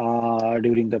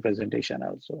during the presentation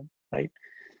also, right?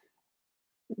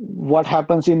 What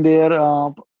happens in there?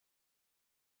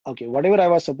 Okay, whatever I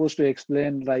was supposed to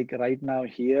explain, like right now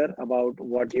here about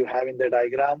what you have in the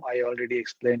diagram, I already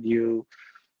explained you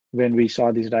when we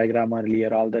saw this diagram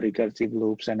earlier, all the recursive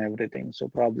loops and everything. So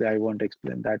probably I won't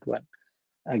explain that one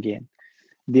again.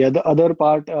 The other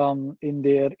part in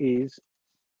there is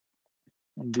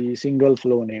the single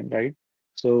flow name, right?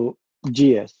 So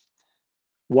GS.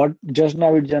 What just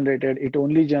now it generated, it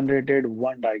only generated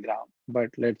one diagram. But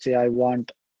let's say I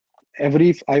want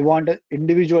an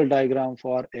individual diagram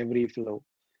for every flow.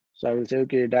 So I will say,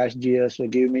 okay, dash GS, so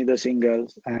give me the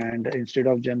singles, and instead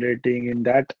of generating in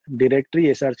that directory,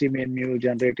 src main mule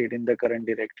generate it in the current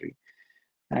directory,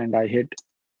 and I hit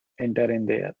enter in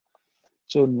there.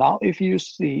 So now if you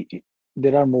see,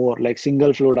 there are more like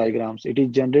single flow diagrams. It is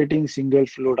generating single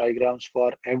flow diagrams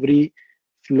for every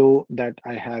flow that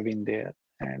I have in there.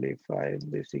 And if I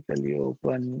basically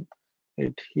open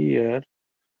it here,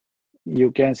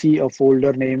 you can see a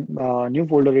folder name, new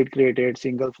folder it created,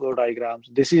 single flow diagrams.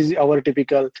 This is our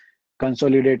typical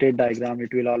consolidated diagram.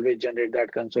 It will always generate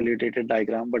that consolidated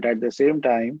diagram. But at the same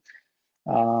time,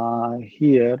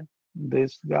 here,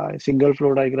 this guy, single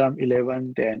flow diagram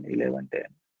 11, 10, 11, 10.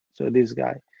 So this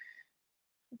guy.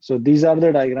 So these are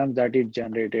the diagrams that it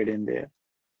generated in there.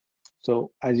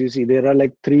 So as you see, there are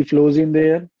like three flows in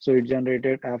there. So it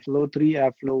generated app flow 3,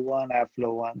 app flow 1, app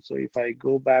flow 1. So if I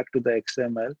go back to the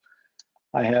XML,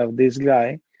 I have this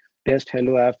guy, test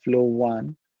hello app flow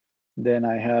 1. Then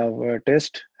I have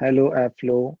test hello app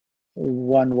flow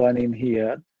 1 in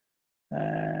here.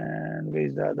 And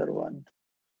where's the other one?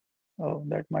 Oh,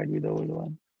 that might be the old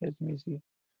one. Let me see.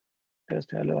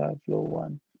 Test hello app flow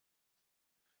 1.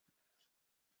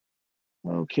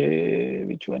 Okay,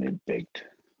 which one it picked?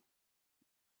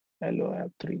 Hello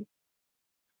app 3.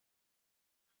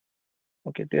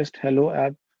 Okay, test hello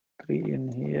app 3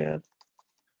 in here.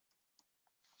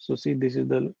 So see, this is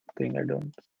the thing I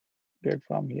don't. get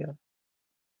from here.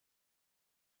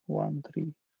 1,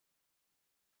 3.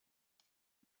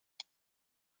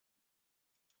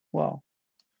 Wow.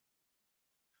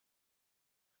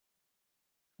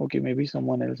 Okay, maybe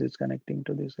someone else is connecting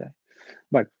to this guy.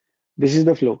 But this is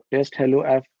the flow. Test hello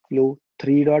app flow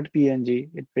 3.png.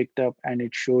 It picked up and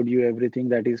it showed you everything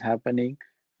that is happening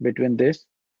between this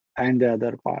and the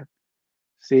other part.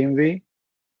 Same way,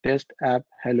 test app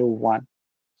hello 1.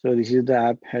 So this is the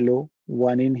app hello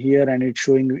 1 in here, and it's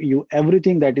showing you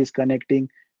everything that is connecting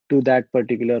to that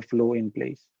particular flow in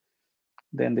place.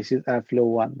 Then this is app flow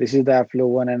 1. This is the app flow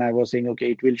 1, and I was saying,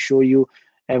 okay, it will show you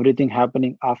everything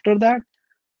happening after that,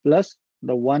 plus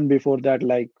the one before that,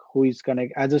 like who is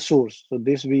connect as a source. So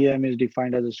this VM is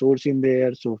defined as a source in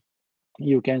there. So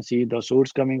you can see the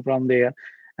source coming from there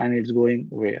and it's going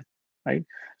where, right?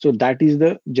 So that is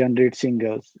the generate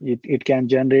singles. It can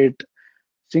generate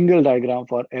single diagram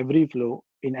for every flow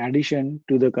in addition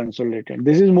to the consolidated.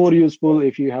 This is more useful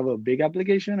if you have a big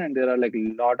application and there are like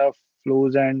a lot of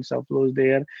flows and subflows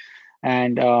there,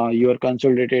 and your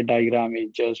consolidated diagram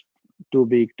is just too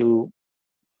big to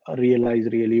realize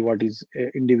really what is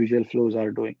individual flows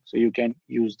are doing. So you can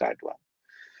use that one.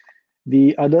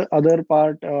 The other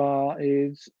part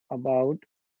is about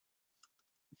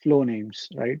flow names,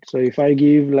 right? So if I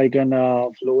give like an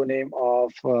flow name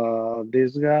of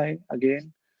this guy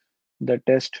again, the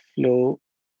test flow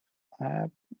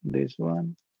app, this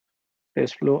one,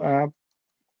 test flow app,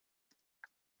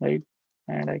 right?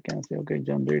 And I can say, okay,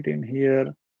 generate in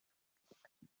here.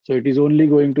 So it is only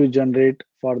going to generate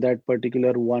for that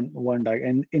particular one diagram.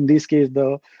 And in this case,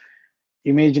 the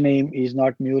image name is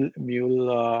not mule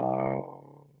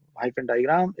hyphen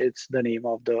diagram, it's the name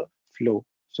of the flow.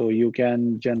 So you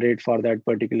can generate for that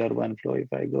particular one flow.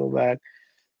 If I go back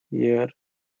here,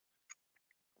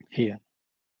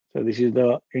 so this is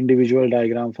the individual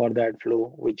diagram for that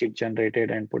flow which it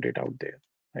generated and put it out there,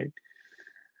 right?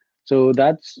 So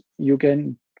that's you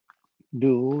can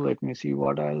do. Let me see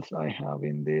what else I have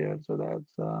in there. So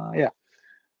that's yeah.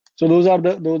 So those are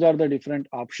the different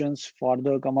options for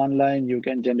the command line. You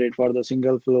can generate for the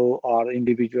single flow or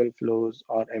individual flows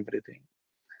or everything.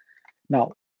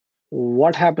 Now,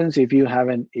 what happens if you have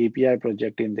an API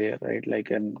project in there, right?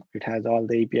 Like it has all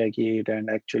the API kit, and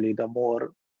actually the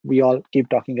more we all keep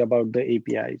talking about the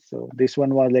APIs. So this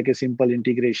one was like a simple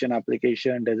integration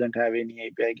application, doesn't have any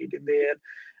API kit in there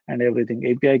and everything.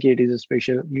 API kit is a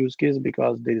special use case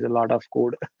because there is a lot of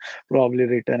code probably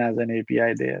written as an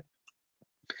API there.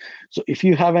 So if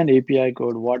you have an API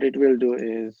code, what it will do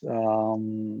is,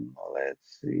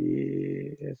 let's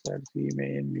see, src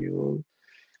main mule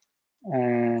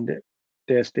and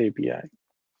test API.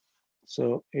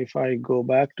 So if I go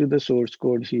back to the source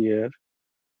code here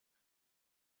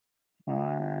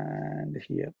and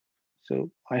here,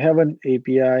 so I have an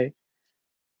API.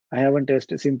 I haven't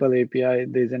tested simple API.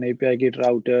 There's an API Git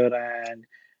router, and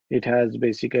it has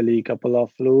basically a couple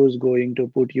of flows going to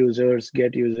put users,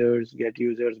 get users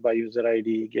by user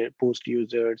ID, get post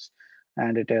users,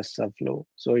 and a test subflow.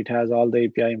 So it has all the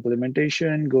API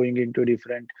implementation going into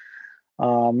different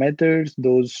methods.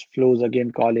 Those flows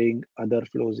again calling other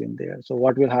flows in there. So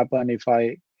what will happen if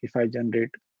I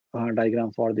generate a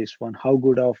diagram for this one? How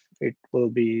good of it will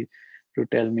be to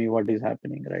tell me what is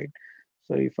happening, right?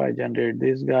 So if I generate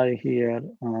this guy here,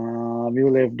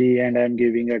 MuleFD, and I'm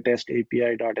giving a test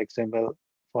API.xml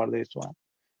for this one.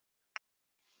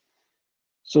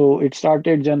 So it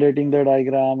started generating the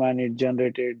diagram and it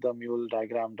generated the mule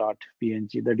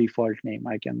diagram.png, the default name.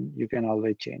 You can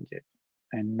always change it.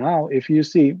 And now if you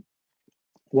see,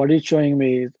 what it's showing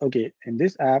me is, okay, in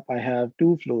this app, I have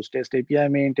two flows, test API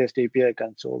main, test API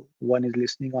console. One is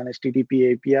listening on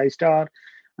HTTP API star,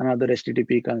 another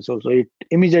HTTP console. So it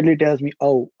immediately tells me,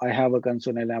 oh, I have a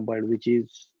console enabled, which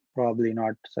is probably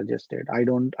not suggested.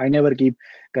 I never keep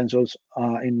consoles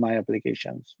in my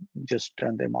applications, just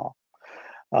turn them off.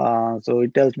 So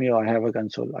it tells me, oh, I have a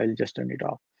console, I'll just turn it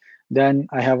off. Then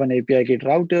I have an API kit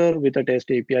router with a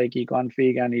test API key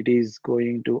config, and it is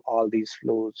going to all these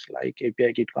flows like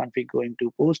API kit config going to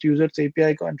post users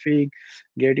API config,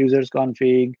 get users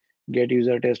config, get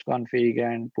user test config,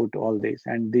 and put all this.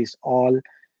 And this all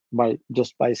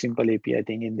by simple API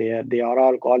thing in there. They are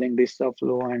all calling this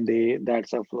subflow, and that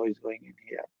subflow is going in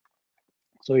here.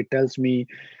 So it tells me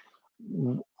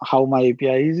how my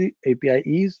API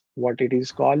is, what it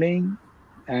is calling,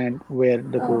 and where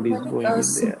the code is One going in there,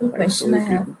 simple right? So question I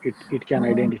have. it can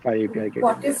identify API kit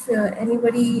What in there. if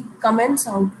anybody comments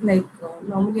out, like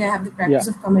normally I have the Yeah. practice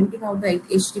of commenting out the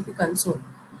HTTP console.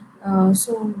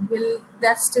 So will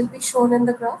that still be shown in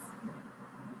the graph?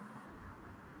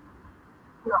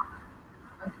 No.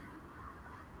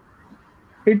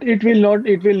 it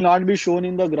will not be shown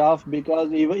in the graph,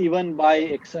 because even by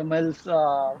XML's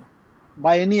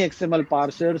by any XML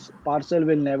parcel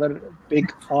will never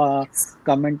pick Yes.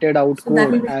 commented out So that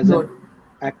code will be as an ignored.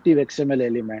 active XML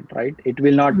element, right? It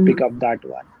will not pick Mhm. up that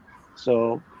one.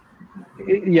 So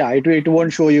yeah, it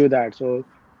won't show you that. So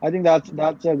I think that's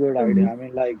a good idea. Mhm. I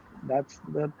mean, like, that's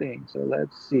the thing. So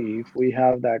let's see if we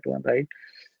have that one, right?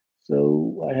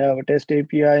 So I have a test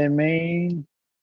API main.